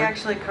First she word?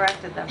 actually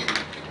corrected them.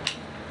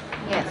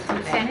 Yes,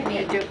 you sent me.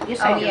 I do. Yes,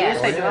 Oh, I do. yes.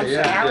 Yes, I do. I'm Yeah,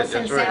 yeah. sorry.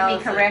 Allison that's sent right.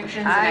 me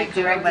corrections and I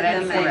corrected them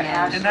everything and,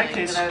 Ashley, In that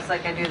case- and I was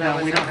like, I knew that No,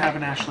 was we don't okay. have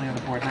an Ashley on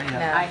the board, not yet.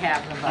 No. I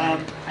have them,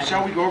 but I Shall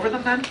don't- we go over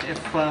them then, if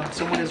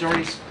someone has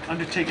already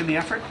undertaken the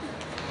effort?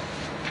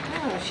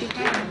 Oh, she did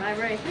them, I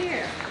right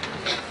here.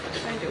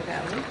 I do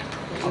have them.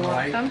 You All want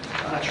right. some?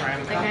 I'm not sure I have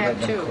I a copy.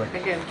 have two. I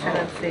have two.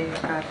 That's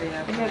the copy I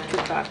of. have 2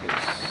 copies.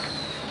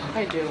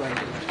 I do.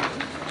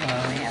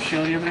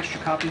 Sheila, do you have an extra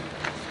copy?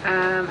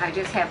 I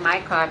just have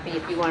my copy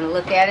if you want to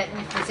look at it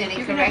and if there's any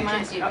You can have mine.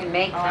 corrections, you can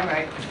make All them.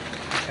 right.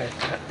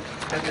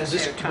 Okay. Is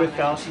this with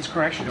Allison's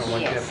correction? You don't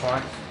like that Yes.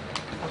 font?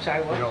 I'm sorry,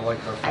 You what? don't like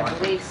her I font?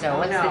 believe so. Oh,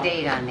 What's the no.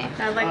 date on there?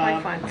 I like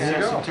my font. This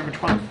is go. September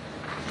 12th.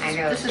 I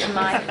know. This is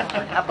my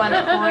font. Up on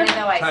the corner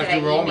though, I Times said I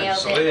New Roman, emailed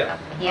so it. yeah.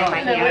 Here,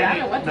 my I don't hand.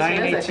 know what this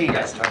is. 9/18.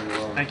 That's time to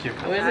roll. Thank you.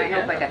 Oh, is I it?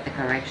 hope I Yeah. got the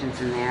corrections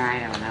in there. I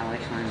don't know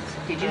which ones.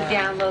 Did you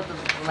download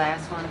the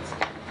last ones?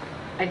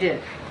 I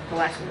did. The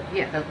last one,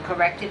 yeah. The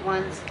corrected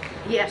ones?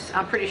 Yes,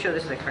 I'm pretty sure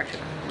this is the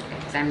correction.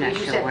 Because I'm not You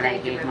sure said what I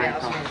thank you, gave maybe my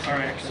I'll phone. send All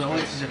right, so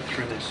let's zip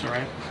through this, all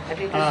right? I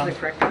think this is the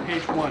correct one.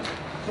 Page 1.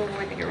 Oh,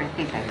 I think you're I right.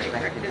 think I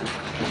corrected them.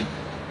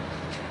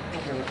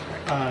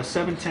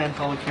 7:10,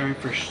 public hearing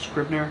for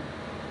Scribner.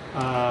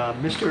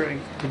 Mr.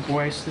 Du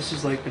Bois, this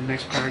is like the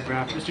next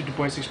paragraph. Mr. Du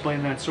Bois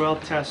explained that soil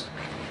test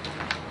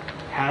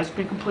has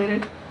been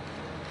completed.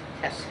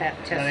 Test, That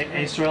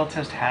a soil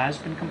test has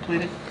been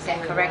completed. Is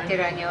that corrected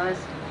on yours?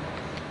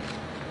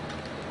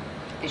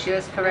 Is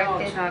yours No,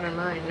 corrected? it's not on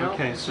mine, no.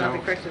 Okay, It's not the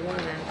so- corrected one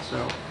then.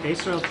 So a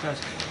soil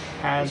test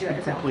has Is been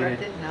that completed.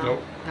 corrected? No.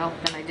 Nope. Nope,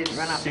 then I didn't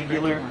run off the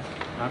Singular, corrected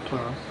one. not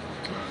plural.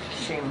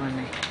 Shame on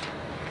me.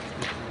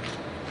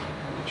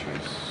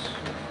 Trace.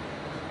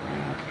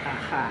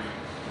 Aha.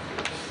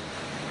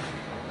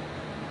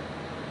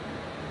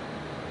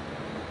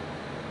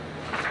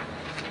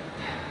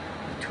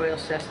 Soil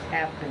tests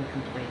have been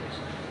completed.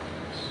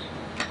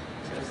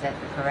 So is that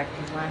the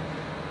corrected one?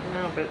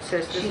 No, but it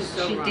says this She is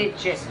so she wrong. did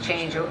just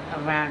change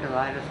around a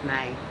lot of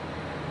my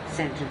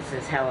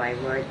sentences, how I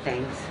word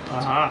things.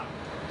 Aha.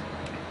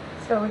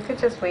 So we could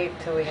just wait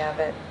till we have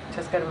it.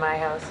 Just go to my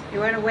house. You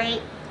want to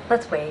wait?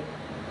 Let's wait.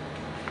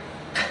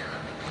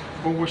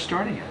 Well, we're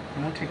starting it.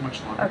 It won't take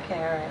much longer. Okay,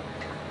 all right.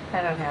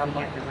 I don't have We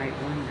one. have the right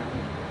one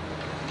though.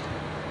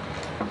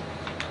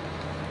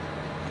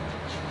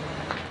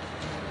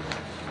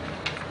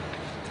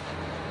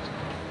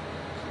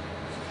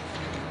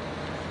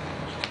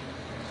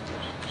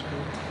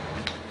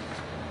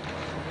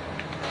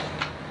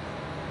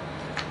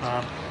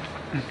 Um,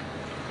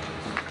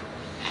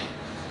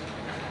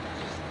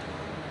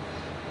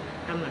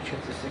 I'm not sure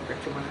if this is the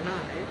correct one or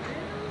not.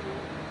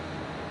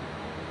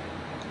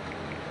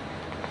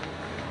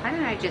 Why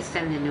don't I just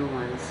send the new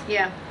ones?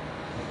 Yeah.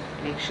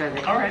 make sure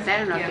that, All right. because I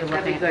don't know if Yeah, you're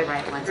that'd looking be at the good.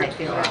 right ones. I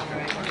feel Right,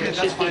 that Okay,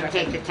 she that's fine. did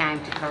take the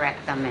time to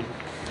correct them and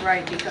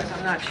Right, because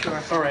I'm not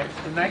sure. All right,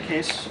 in that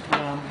case,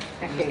 That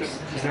case.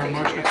 is there a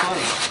motion to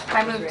close?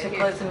 I move to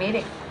close the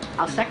meeting.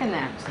 I'll second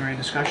that. Is there any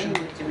discussion?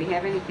 do we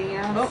have anything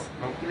else?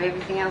 Nope. Do we have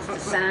anything else to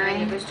Any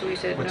sign? of us two, we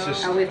said What's no?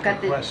 this? Oh, we've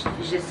got the Request.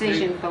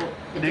 decision for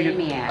the Negative-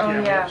 Damiac. Oh,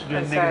 yeah, so do a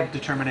I'm negative sorry.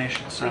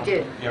 determination, so. We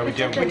did. Yeah, we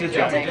did. We did the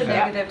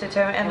negative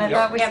determinant, and I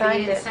thought we Yeah, but you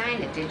signed didn't it.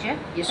 sign it, did you?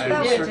 Yes, I we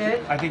thought we did.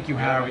 did. I think you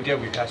Yeah, have. we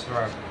did, we passed it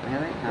around. Really?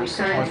 We Okay.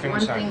 signed One thing one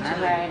we thing signed. All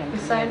right, tonight. I'm We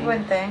signed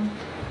one forgetting. thing.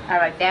 All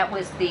right, that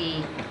was the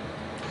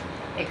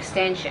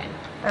extension.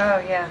 Oh,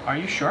 yeah. Are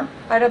you sure?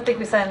 I don't think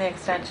we signed the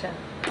extension.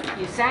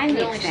 You signed We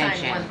the only signed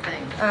extension. one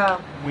thing.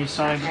 Oh, We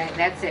signed, Okay,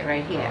 that's it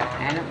right here.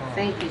 I don't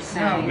think you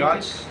signed.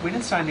 Not, we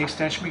didn't sign the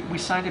extension, we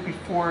signed it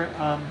before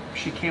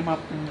she came up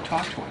and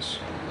talked to us.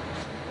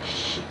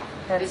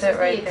 that's This it is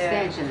the right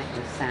there. extension that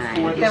was For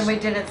signed. Then we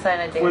didn't sign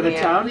a For the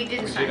Damiac. town? We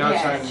didn't we sign did not it.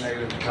 sign the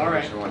negative All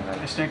right, determination one I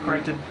time. stand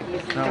corrected?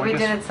 No, And we I guess-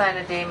 didn't sign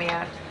a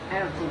Damiac. I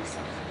don't think so.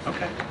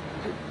 Okay.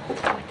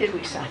 What did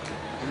we sign?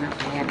 No,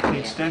 we have The it here.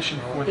 extension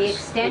for The this,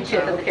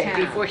 extension for the Okay,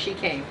 town. before she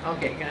came.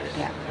 Okay, got it.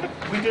 Yeah.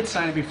 we did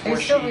sign it before Are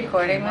she you still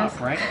recording came up,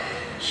 this? right?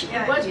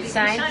 What, You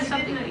signed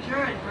something?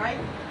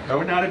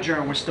 We're not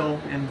adjourned, we're still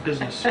in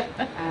business.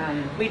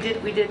 We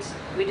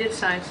did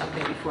sign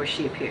something before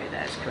she appeared,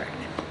 that is correct.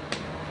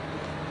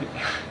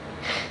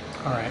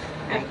 All right.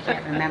 I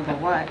can't remember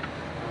what.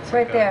 It's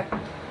right there.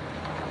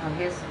 Oh,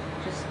 here's,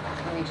 just,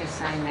 let me just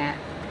sign that.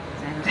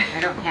 I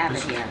don't have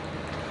it here.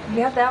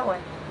 You have that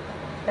one.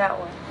 That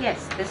one.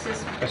 Yes, this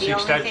is That's the the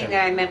only thing extension.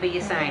 that I remember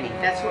you signing.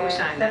 That's what we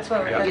signed. That's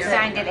what, Yeah. You that's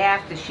signed it. it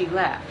after she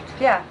left.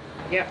 Yeah.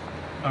 Yep.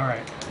 All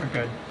right, we're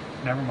good.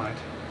 Never mind.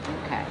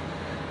 Okay.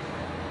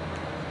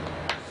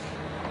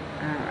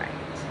 All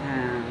right,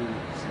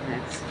 so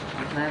that's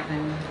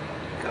 11.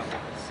 Go.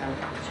 So,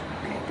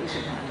 Okay, these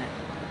are done.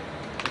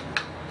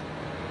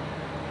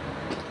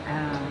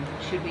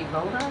 should we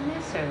vote on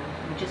this, or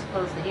we just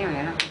closed the hearing?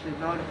 I don't think we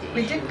voted to issue.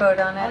 We did vote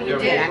on Oh, it. you Yeah,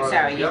 we did, I'm voted.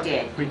 sorry, you Yep.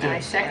 did. We I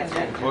did. second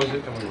that. Close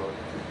it and we vote.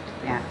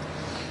 Yeah,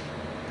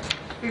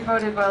 We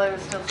voted while I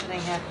was still sitting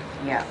here.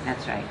 yeah,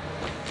 that's right.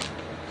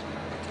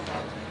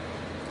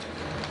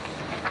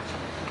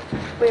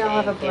 We all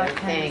have a Thank you, black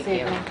pen this thank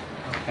you. evening.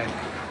 Okay.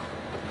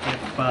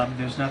 If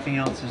there's nothing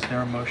else, is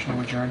there a motion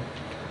to adjourn?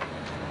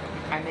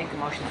 I make a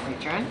motion that we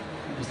adjourn.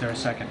 Is there a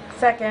second?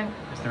 Second.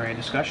 Is there any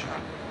discussion?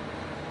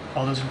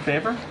 All those in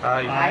favor?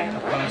 Aye.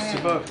 Opposed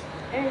to vote.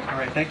 All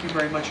right, thank you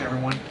very much,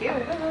 everyone. Thank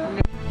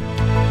you.